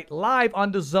Garcia's fight live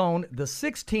on the Zone, the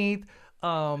 16th.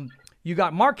 You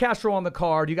got Mark Castro on the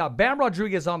card. You got Bam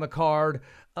Rodriguez on the card.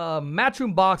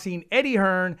 Matchroom Boxing, Eddie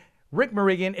Hearn, Rick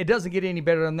Morrigan. It doesn't get any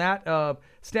better than that.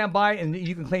 Stand by and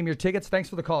you can claim your tickets. Thanks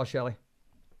for the call, Shelly.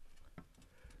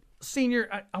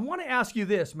 Senior, I want to ask you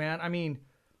this, man. I mean,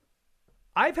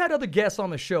 I've had other guests on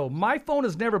the show. My phone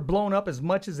has never blown up as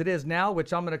much as it is now,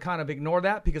 which I'm going to kind of ignore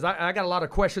that because I got a lot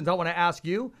of questions I want to ask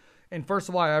you. And first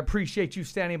of all, I appreciate you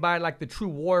standing by like the true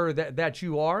warrior that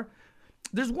you are.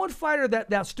 There's one fighter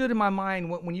that stood in my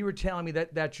mind when you were telling me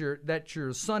that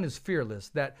your son is fearless,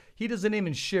 that he doesn't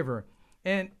even shiver.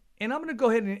 And I'm going to go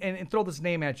ahead and throw this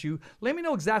name at you. Let me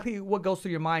know exactly what goes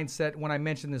through your mindset when I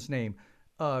mention this name.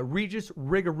 Regis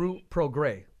Rigoru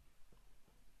Prograis.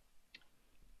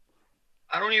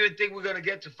 I don't even think we're gonna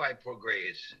get to fight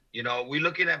Prograis. You know, we're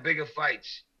looking at bigger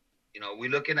fights. You know, we're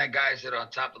looking at guys that are on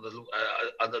top of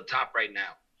the top right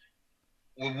now.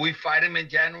 Will we fight him in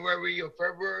January or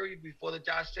February before the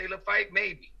Josh Taylor fight?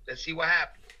 Maybe. Let's see what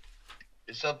happens.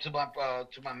 It's up to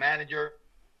my manager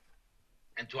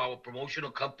and to our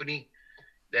promotional company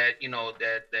that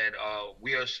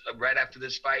we are right after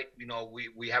this fight. You know,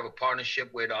 we have a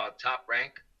partnership with Top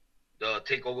Rank, the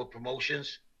Takeover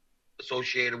Promotions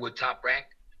associated with Top Rank.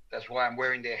 That's why I'm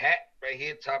wearing their hat right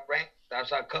here, Top Rank.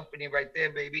 That's our company right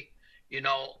there, baby. You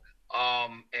know,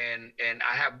 and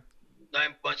I have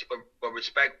not much of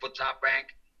respect for Top Rank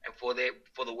and for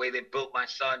the way they built my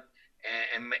son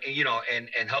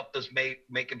and helped us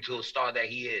make him to a star that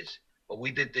he is. But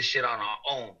we did this shit on our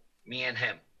own, me and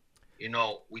him. You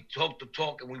know, we talk the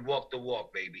talk and we walk the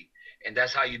walk, baby. And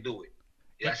that's how you do it.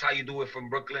 That's how you do it from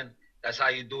Brooklyn. That's how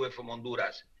you do it from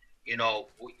Honduras. You know,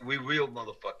 we real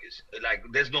motherfuckers. Like,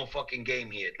 there's no fucking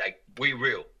game here. Like, we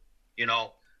real, you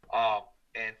know.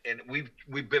 And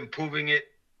we've been proving it,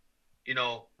 you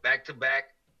know, back to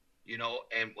back, you know.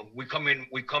 And we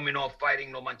coming off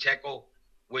fighting Lomachenko,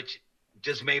 which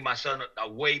just made my son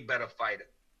a way better fighter.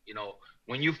 You know,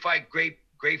 when you fight great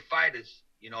fighters,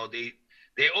 you know, they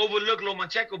overlook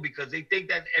Lomachenko because they think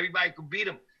that everybody could beat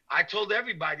him. I told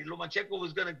everybody Lomachenko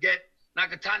was gonna get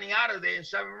Nakatani out of there in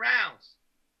 7 rounds.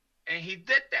 And he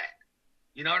did that.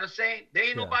 You know what I'm saying? There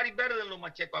ain't nobody better than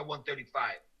Lomachenko at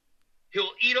 135.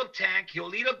 He'll eat up Tank.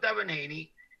 He'll eat up Devin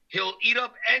Haney. He'll eat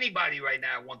up anybody right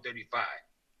now at 135.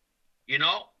 You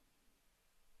know?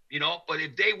 You know, but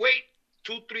if they wait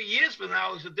 2-3 years from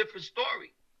now, it's a different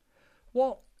story.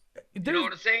 Well, you know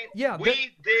what I'm saying? Yeah.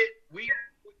 We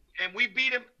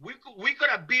beat him. We could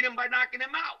have beat him by knocking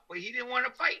him out, but he didn't want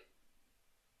to fight.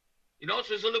 You know,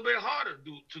 so it's a little bit harder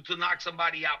to knock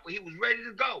somebody out, but he was ready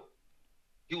to go.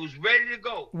 He was ready to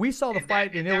go. We saw the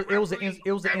fight, and it was an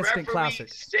instant classic.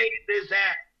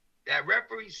 That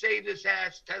referee saved his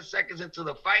ass 10 seconds into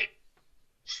the fight,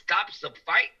 stops the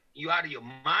fight. You out of your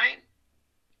mind,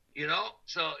 you know?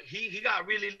 So he got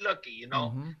really lucky, you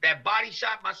know? Mm-hmm. That body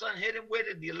shot my son hit him with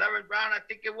in the 11th round, I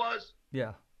think it was.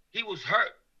 Yeah. He was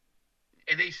hurt,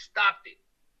 and they stopped it.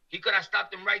 He could have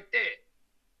stopped him right there.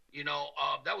 You know,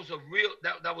 that was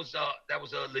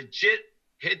a legit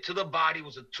hit to the body. It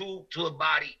was a tool to the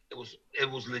body. It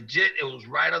was legit. It was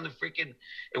right on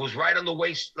the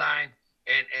waistline,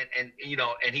 and you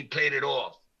know, and he played it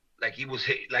off like he was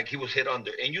hit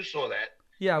under. And you saw that.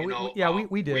 Yeah,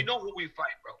 we did. We know who we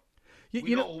fight, bro.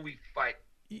 We know who we fight.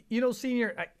 You know,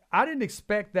 Senior, I didn't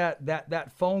expect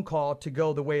that phone call to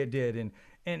go the way it did,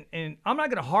 and I'm not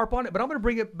going to harp on it, but I'm going to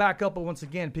bring it back up once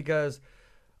again because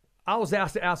I was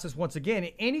asked to ask this once again.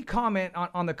 Any comment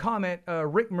on the comment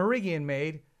Rick Merigian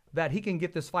made that he can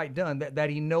get this fight done, that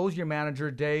he knows your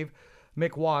manager, Dave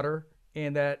McWater,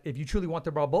 and that if you truly want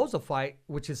the Barboza fight,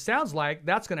 which it sounds like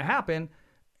that's going to happen,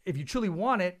 if you truly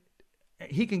want it,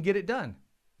 he can get it done.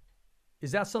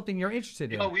 Is that something you're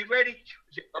interested in? No, we ready.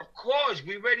 Of course,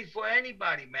 we ready for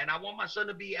anybody, man. I want my son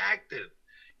to be active.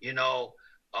 You know,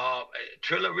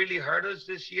 Triller really hurt us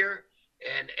this year.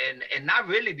 And not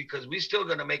really, because we're still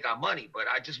going to make our money, but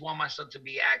I just want my son to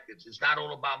be active. It's not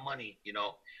all about money, you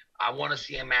know. I want to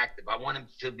see him active. I want him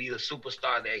to be the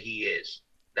superstar that he is.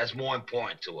 That's more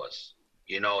important to us,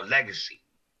 you know, legacy.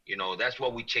 You know, that's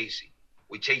what we're chasing.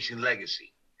 We're chasing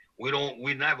legacy. We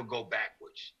never go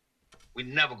backwards. We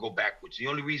never go backwards. The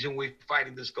only reason we're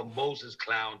fighting this Gamboz's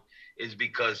clown is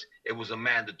because it was a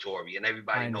mandatory, and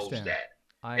everybody knows that.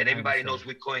 And everybody knows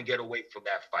we couldn't get away from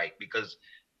that fight because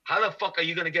how the fuck are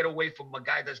you going to get away from a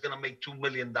guy that's going to make $2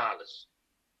 million?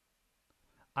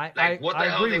 What the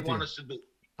hell they want us to do?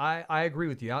 I agree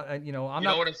with you. You know what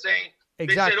I'm saying?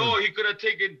 Exactly. They said,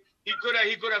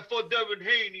 he could have fought Devin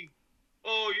Haney.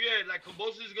 Oh, yeah, like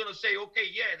Cambosis is going to say, okay,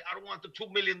 yeah, I don't want the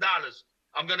 $2 million.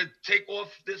 I'm going to take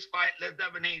off this fight, let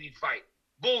Devin Haney fight.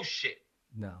 Bullshit.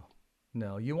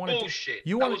 No, you want bullshit.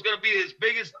 That was going to be his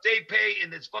biggest day pay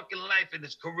in his fucking life, in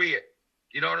his career.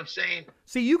 You know what I'm saying?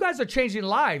 See, you guys are changing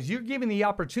lives. You're giving the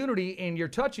opportunity, and you're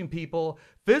touching people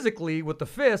physically with the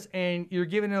fist, and you're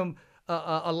giving them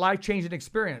a life-changing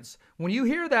experience. When you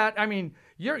hear that, I mean,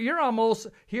 you're almost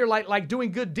here like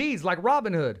doing good deeds, like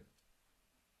Robin Hood.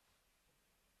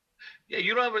 Yeah,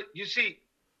 you see,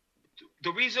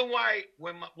 the reason why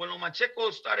when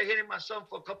Lomachenko started hitting my son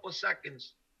for a couple of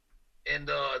seconds in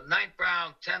the 9th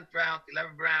round, 10th round,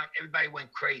 11th round, everybody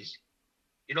went crazy.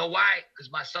 You know why?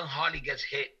 Because my son hardly gets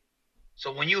hit.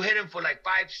 So when you hit him for like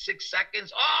 5-6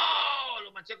 seconds, oh,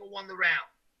 Lomachenko won the round.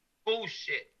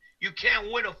 Bullshit. You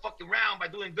can't win a fucking round by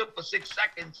doing good for 6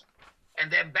 seconds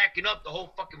and then backing up the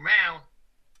whole fucking round.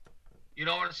 You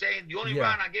know what I'm saying? The only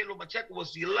round I gave Lomachenko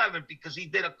was the 11th because he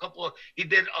did a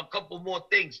couple more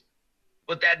things.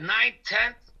 But that 9th,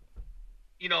 10th,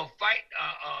 you know, fight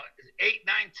 8,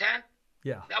 9, 10.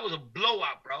 Yeah. That was a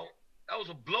blowout, bro. That was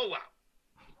a blowout.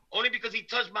 Only because he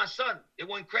touched my son. It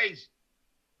went crazy.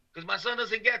 Because my son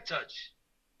doesn't get touched.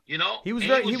 You know? He was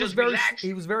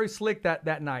very slick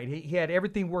that night. He had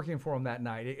everything working for him that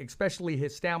night, especially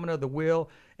his stamina, the will.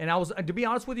 And to be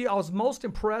honest with you, I was most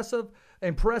impressed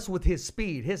with his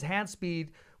speed, his hand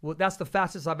speed. Well, that's the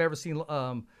fastest I've ever seen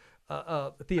Teofimo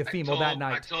that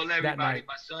night. I told everybody,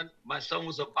 my son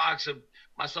was a boxer.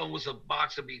 My son was a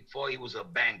boxer before he was a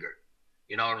banger.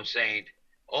 You know what I'm saying?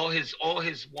 All his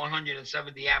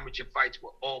 170 amateur fights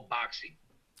were all boxing.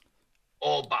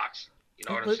 All boxing. You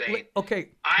know what I'm saying? Okay.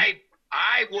 I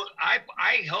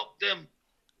helped him.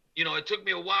 You know, it took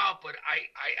me a while, but I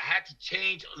had to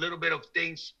change a little bit of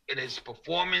things in his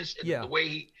performance and the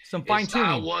way some fine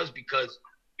tuning was because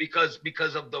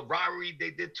of the robbery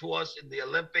they did to us in the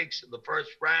Olympics in the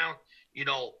first round. You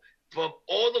know, from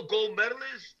all the gold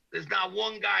medalists, there's not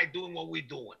one guy doing what we're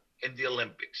doing in the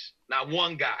Olympics. Not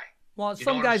one guy. Well,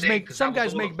 some guys make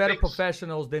better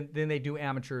professionals than they do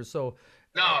amateurs. So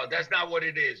no, that's not what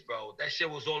it is, bro. That shit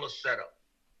was all a setup.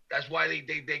 That's why they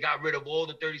got rid of all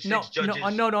the 36 judges. No.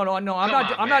 I'm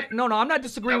not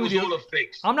disagreeing with you. That was all a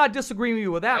fix. I'm not disagreeing with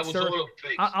you with that, was sir. all a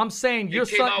fix. I'm saying your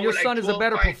son is a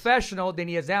better professional than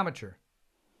he is amateur.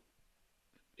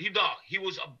 He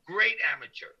was a great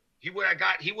amateur. He would have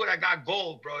got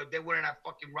gold, bro, if they wouldn't have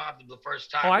fucking robbed him the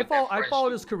first time. Oh, I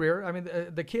followed his career. I mean,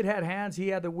 the kid had hands. He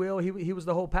had the will. He was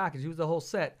the whole package. He was the whole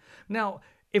set. Now,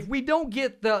 if we don't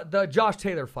get the Josh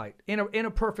Taylor fight in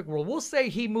a perfect world, we'll say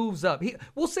he moves up.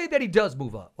 We'll say that he does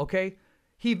move up, okay?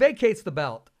 He vacates the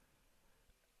belt.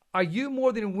 Are you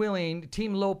more than willing,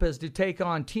 Team Lopez, to take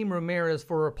on Team Ramirez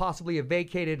for possibly a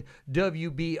vacated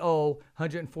WBO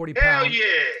 140-pound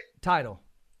title?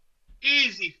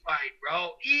 Easy fight,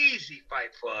 bro. Easy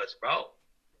fight for us, bro.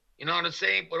 You know what I'm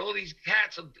saying? But all these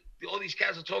cats are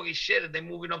talking shit and they're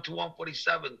moving up to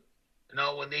 147, you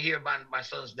know, when they hear about my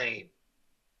son's name.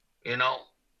 You know?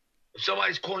 If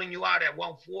somebody's calling you out at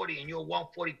 140 and you're a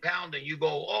 140 pounder, you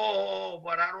go, oh,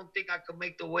 but I don't think I can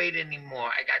make the weight anymore.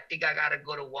 I think I gotta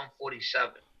go to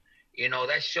 147. You know,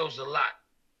 that shows a lot.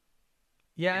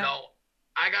 Yeah. You know,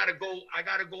 I gotta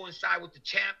go inside with the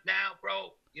champ now,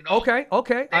 bro. You know. Okay.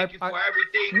 Thank you for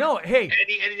everything. No, hey.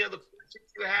 Any other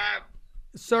questions you have?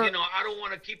 Sir, you know, I don't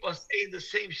want to keep us saying the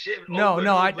same shit.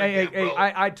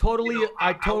 I totally agree.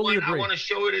 I want to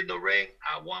show it in the ring.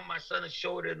 I want my son to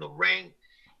show it in the ring,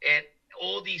 and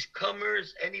all these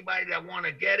comers, anybody that want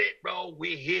to get it, bro,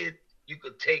 we're here. You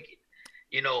could take it.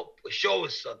 You know, show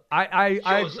us something. I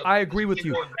agree with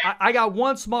you. I got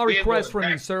one small request from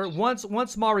you, sir. One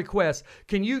small request.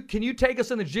 Can you take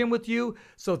us in the gym with you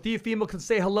so Teofimo can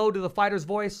say hello to the fighter's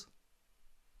voice?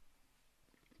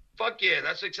 Fuck yeah,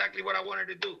 that's exactly what I wanted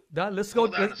to do. Let's go.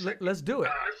 Let's do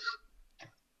it.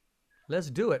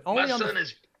 Let's do it. Only on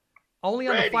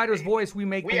the fighter's voice we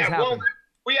make things happen.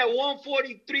 We at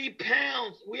 143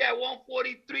 pounds. We at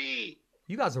 143.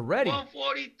 You guys are ready.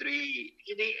 143.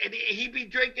 And he be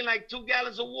drinking like 2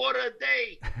 gallons of water a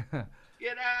day.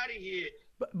 Get out of here.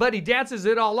 But he dances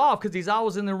it all off because he's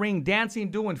always in the ring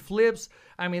dancing, doing flips.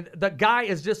 I mean, the guy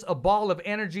is just a ball of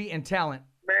energy and talent.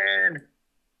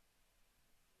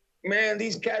 Man,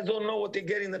 these guys don't know what they're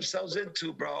getting themselves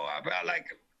into, bro. I like,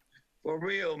 for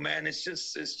real, man. It's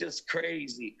just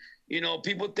crazy. You know,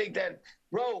 people think that,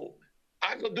 bro,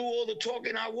 I could do all the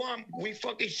talking I want. We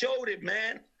fucking showed it,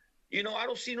 man. You know, I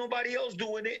don't see nobody else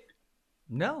doing it.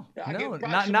 No,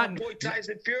 not boy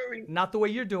Tyson Fury. Not the way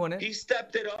you're doing it. He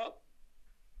stepped it up.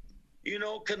 You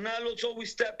know, Canelo's always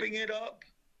stepping it up.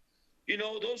 You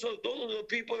know, those are the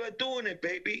people that are doing it,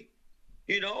 baby.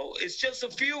 You know, it's just a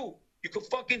few. You can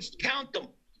fucking count them.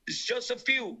 It's just a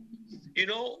few. You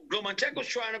know, Lomachenko's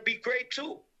trying to be great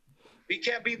too. He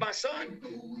can't be my son.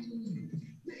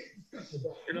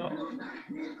 You know.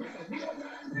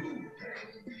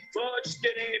 Fudge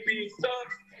can be stuff.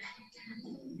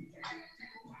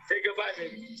 Say goodbye,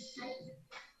 baby.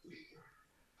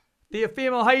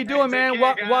 Teofimo, how you doing, man?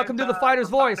 Welcome to the Fighter's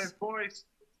Voice. This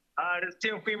is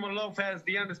Teofimo Lopez,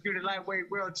 the undisputed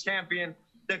lightweight world champion.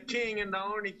 The king and the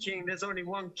only king. There's only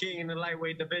one king in the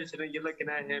lightweight division, and you're looking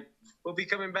at him. We'll be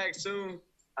coming back soon.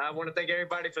 I want to thank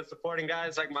everybody for supporting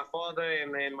guys like my father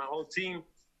and my whole team.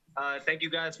 Thank you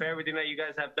guys for everything that you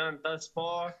guys have done thus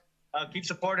far. Keep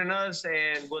supporting us,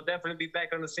 and we'll definitely be back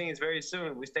on the scenes very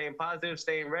soon. We're staying positive,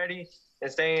 staying ready,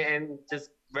 and just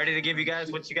ready to give you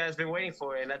guys what you guys been waiting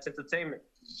for, and that's entertainment.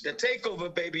 The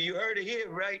takeover, baby. You heard it here,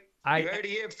 right? You heard it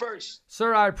here first.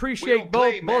 Sir, I appreciate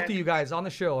both of you guys on the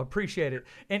show. Appreciate it.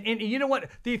 And you know what,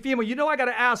 Teofimo, I got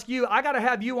to ask you. I got to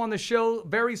have you on the show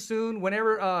very soon.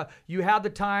 Whenever you have the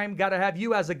time, got to have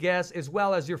you as a guest as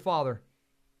well as your father.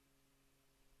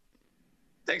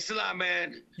 Thanks a lot,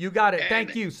 man. You got it. And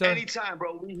thank you, sir. Anytime,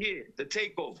 bro. We here. The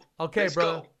takeover. Okay, Let's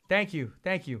bro. go. Thank you.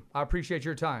 I appreciate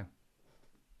your time.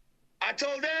 I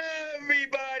told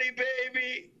everybody,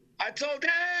 baby. I told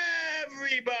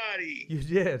everybody. You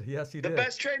did. Yes, you did. The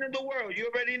best trainer in the world. You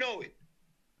already know it.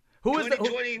 Who is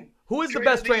the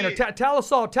best trainer? Tell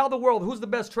us all. Tell the world who's the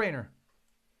best trainer.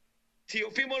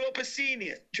 Teofimo Lopez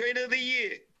Sr., trainer of the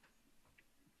year.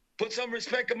 Put some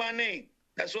respect in my name.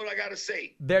 That's all I got to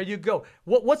say. There you go.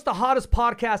 What's the hottest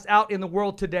podcast out in the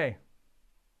world today?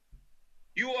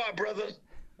 You are, brother.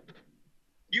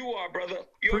 You are, brother.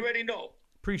 You already know.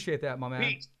 Appreciate that, my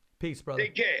man. Peace, brother.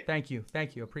 Take care. Thank you.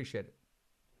 Appreciate it.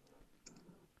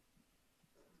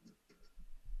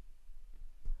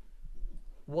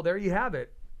 Well, there you have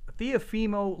it.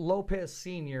 Teofimo Lopez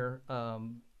Sr.,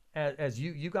 as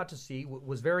you got to see,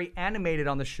 was very animated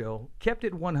on the show, kept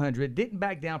it 100, didn't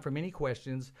back down from any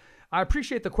questions. I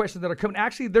appreciate the questions that are coming.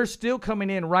 Actually, they're still coming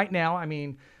in right now. I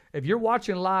mean, if you're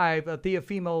watching live,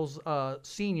 Teofimo's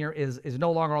Sr. is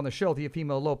no longer on the show.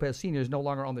 Teofimo Lopez Sr. is no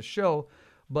longer on the show.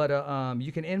 But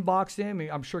you can inbox him.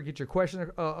 I'm sure get your question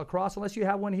across, unless you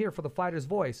have one here for the Fighter's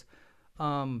Voice.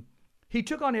 He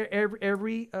took on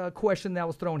every question that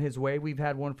was thrown his way. We've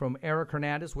had one from Eric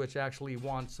Hernandez, which actually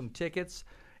won some tickets,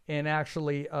 and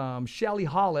actually Shelly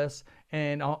Hollis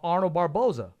and Arnold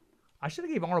Barboza. I should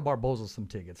have gave Arnold Barboza some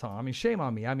tickets, huh? I mean, shame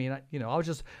on me. I mean, I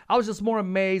was just more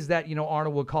amazed that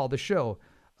Arnold would call the show.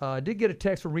 Did get a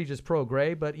text from Regis Pro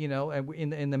Gray, but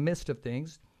in the midst of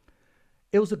things.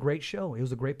 It was a great show. It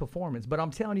was a great performance. But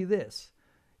I'm telling you this,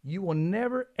 you will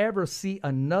never, ever see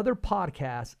another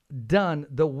podcast done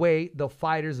the way the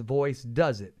Fighter's Voice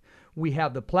does it. We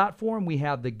have the platform, we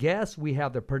have the guests, we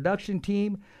have the production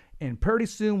team, and pretty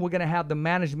soon we're going to have the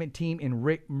management team in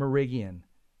Rick Meridian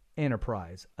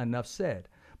Enterprise. Enough said.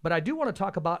 But I do want to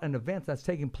talk about an event that's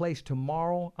taking place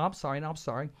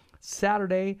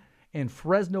Saturday in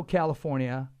Fresno,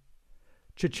 California,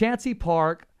 Chachansey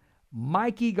Park.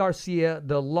 Mikey Garcia,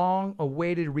 the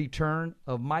long-awaited return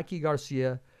of Mikey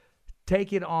Garcia,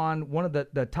 taking on one of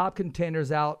the top contenders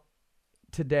out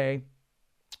today.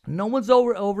 No one's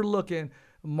overlooking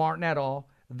Martin at all.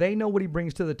 They know what he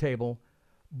brings to the table.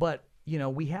 But,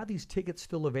 we have these tickets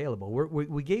still available.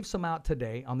 We gave some out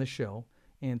today on the show.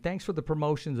 And thanks for the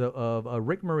promotions of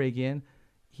Rick Meridian.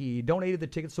 He donated the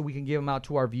tickets so we can give them out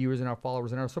to our viewers and our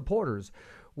followers and our supporters.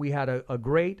 We had a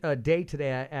great day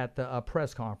today at the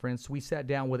press conference. We sat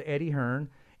down with Eddie Hearn,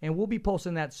 and we'll be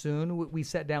posting that soon. We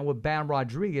sat down with Bam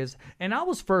Rodriguez, and I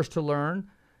was first to learn,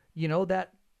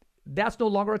 that's no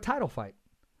longer a title fight.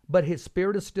 But his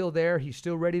spirit is still there. He's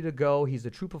still ready to go. He's a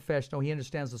true professional. He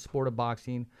understands the sport of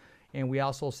boxing. And we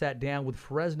also sat down with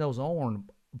Fresno's own,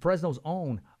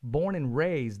 born and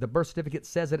raised, the birth certificate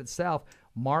says it itself,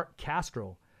 Mark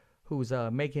Castro, who's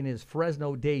making his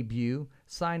Fresno debut,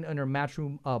 signed under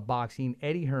Matchroom Boxing,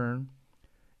 Eddie Hearn,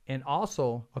 and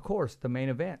also, of course, the main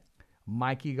event,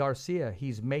 Mikey Garcia.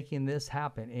 He's making this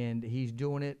happen, and he's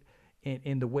doing it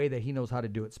in the way that he knows how to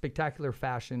do it. Spectacular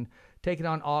fashion, taking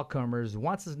on all comers,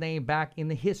 wants his name back in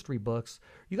the history books.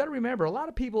 You got to remember, a lot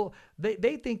of people,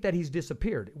 they think that he's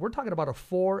disappeared. We're talking about a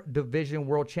 4-division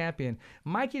world champion.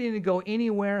 Mikey didn't go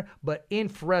anywhere but in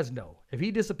Fresno. If he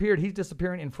disappeared, he's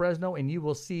disappearing in Fresno, and you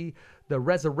will see the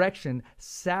resurrection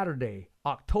Saturday,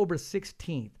 October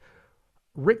 16th.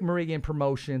 Rick Meridian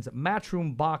Promotions,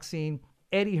 Matchroom Boxing,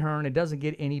 Eddie Hearn. It doesn't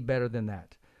get any better than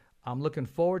that. I'm looking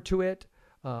forward to it.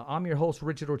 I'm your host,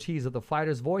 Richard Ortiz of The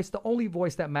Fighter's Voice, the only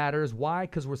voice that matters. Why?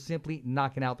 Because we're simply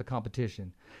knocking out the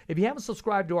competition. If you haven't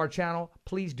subscribed to our channel,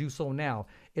 please do so now.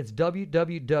 It's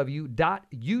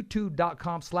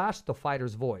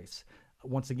www.youtube.com/thefightersvoice.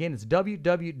 Once again, it's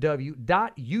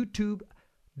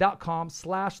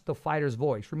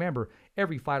www.youtube.com/thefightersvoice. Remember,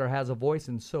 every fighter has a voice,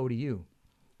 and so do you.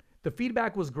 The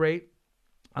feedback was great.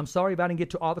 I'm sorry if I didn't get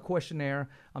to all the questionnaire.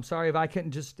 I'm sorry if I couldn't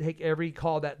just take every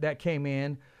call that came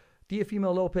in.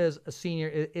 Teofimo Lopez Sr.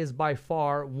 is by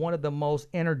far one of the most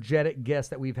energetic guests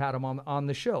that we've had him on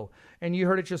the show. And you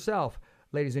heard it yourself,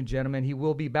 ladies and gentlemen. He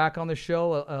will be back on the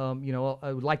show.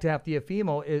 I would like to have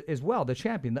Teofimo as well, the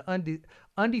champion, the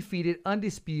undefeated,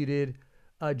 undisputed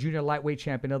junior lightweight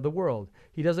champion of the world.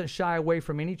 He doesn't shy away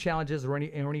from any challenges or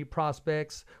any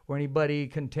prospects or anybody,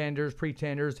 contenders,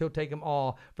 pretenders. He'll take them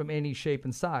all from any shape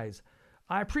and size.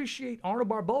 I appreciate Arnold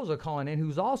Barboza calling in,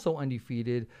 who's also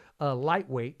undefeated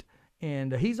lightweight,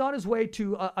 and he's on his way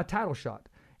to a title shot.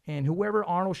 And whoever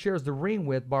Arnold shares the ring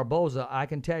with, Barboza, I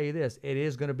can tell you this, it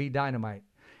is going to be dynamite.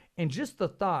 And just the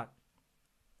thought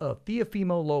of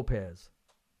Teofimo Lopez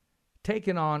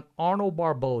taking on Arnold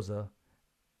Barboza,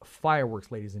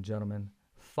 fireworks, ladies and gentlemen,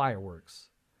 fireworks.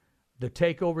 The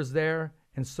takeover's there,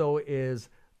 and so is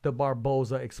the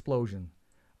Barboza explosion.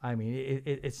 I mean,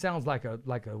 it sounds like a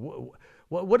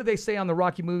what did they say on the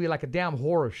Rocky movie? Like a damn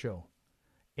horror show.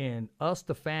 And us,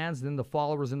 the fans, then the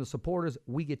followers and the supporters,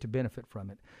 we get to benefit from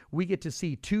it. We get to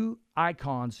see two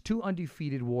icons, two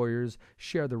undefeated warriors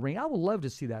share the ring. I would love to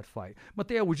see that fight.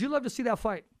 Mateo, would you love to see that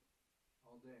fight?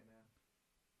 All day,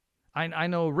 man. I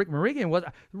know Rick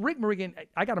Morrigan,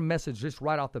 I got a message just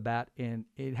right off the bat, and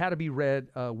it had to be read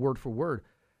word for word.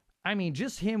 I mean,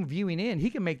 just him viewing in, he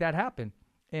can make that happen.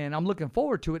 And I'm looking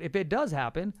forward to it. If it does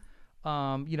happen,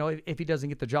 if he doesn't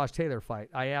get the Josh Taylor fight.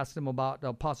 I asked him about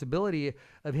the possibility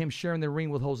of him sharing the ring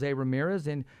with Jose Ramirez,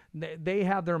 and they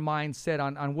have their mind set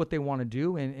on what they want to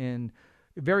do, and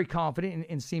very confident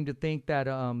and seem to think that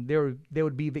they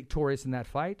would be victorious in that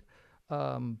fight.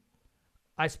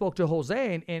 I spoke to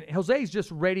Jose, and Jose's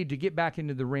just ready to get back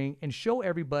into the ring and show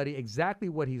everybody exactly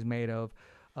what he's made of.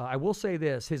 I will say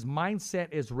this, his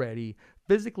mindset is ready.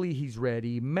 Physically, he's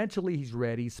ready. Mentally, he's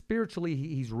ready. Spiritually,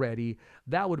 he's ready.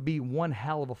 That would be one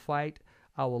hell of a fight.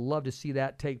 I would love to see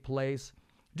that take place.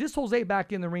 Just Jose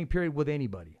back in the ring, period, with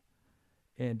anybody.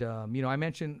 And, I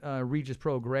mentioned Regis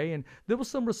Prograis, and there was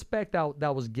some respect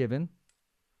that was given,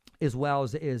 as well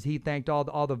as he thanked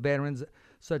all the veterans,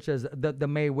 such as the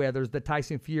Mayweathers, the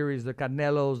Tyson Furies, the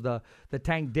Canelos, the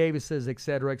Tank Davises, et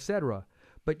cetera, et cetera.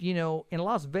 But, in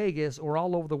Las Vegas or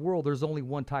all over the world, there's only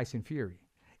one Tyson Fury.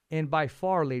 And by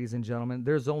far, ladies and gentlemen,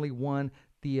 there's only one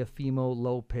Teofimo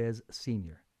Lopez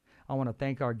Sr. I want to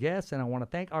thank our guests, and I want to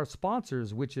thank our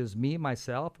sponsors, which is me,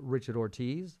 myself, Richard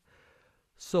Ortiz,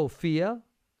 Sophia,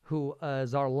 who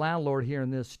is our landlord here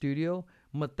in this studio,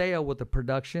 Mateo with the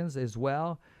productions as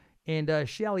well, and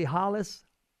Shelly Hollis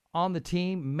on the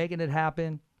team, making it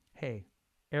happen. Hey,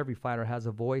 every fighter has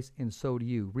a voice, and so do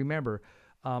you. Remember,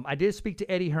 I did speak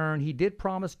to Eddie Hearn. He did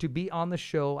promise to be on the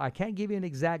show. I can't give you an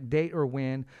exact date or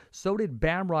when. So did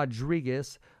Bam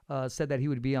Rodriguez, said that he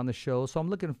would be on the show. So I'm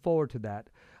looking forward to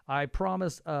that. I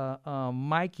promised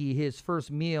Mikey his first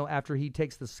meal after he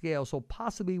takes the scale. So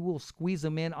possibly we'll squeeze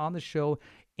him in on the show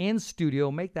in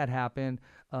studio, make that happen.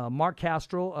 Mark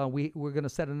Castro, we're going to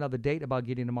set another date about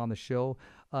getting him on the show.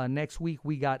 Next week,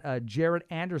 we got Jared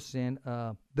Anderson,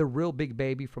 the real big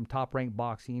baby from Top Rank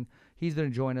Boxing. He's going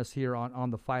to join us here on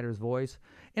The Fighter's Voice.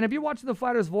 And if you're watching The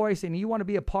Fighter's Voice and you want to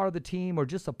be a part of the team or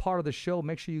just a part of the show,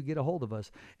 make sure you get a hold of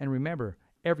us. And remember,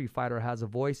 every fighter has a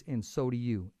voice, and so do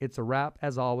you. It's a wrap.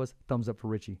 As always, thumbs up for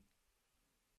Richie.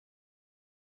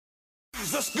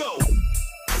 Let's go.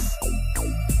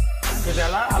 Because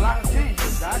a lot of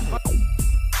changes.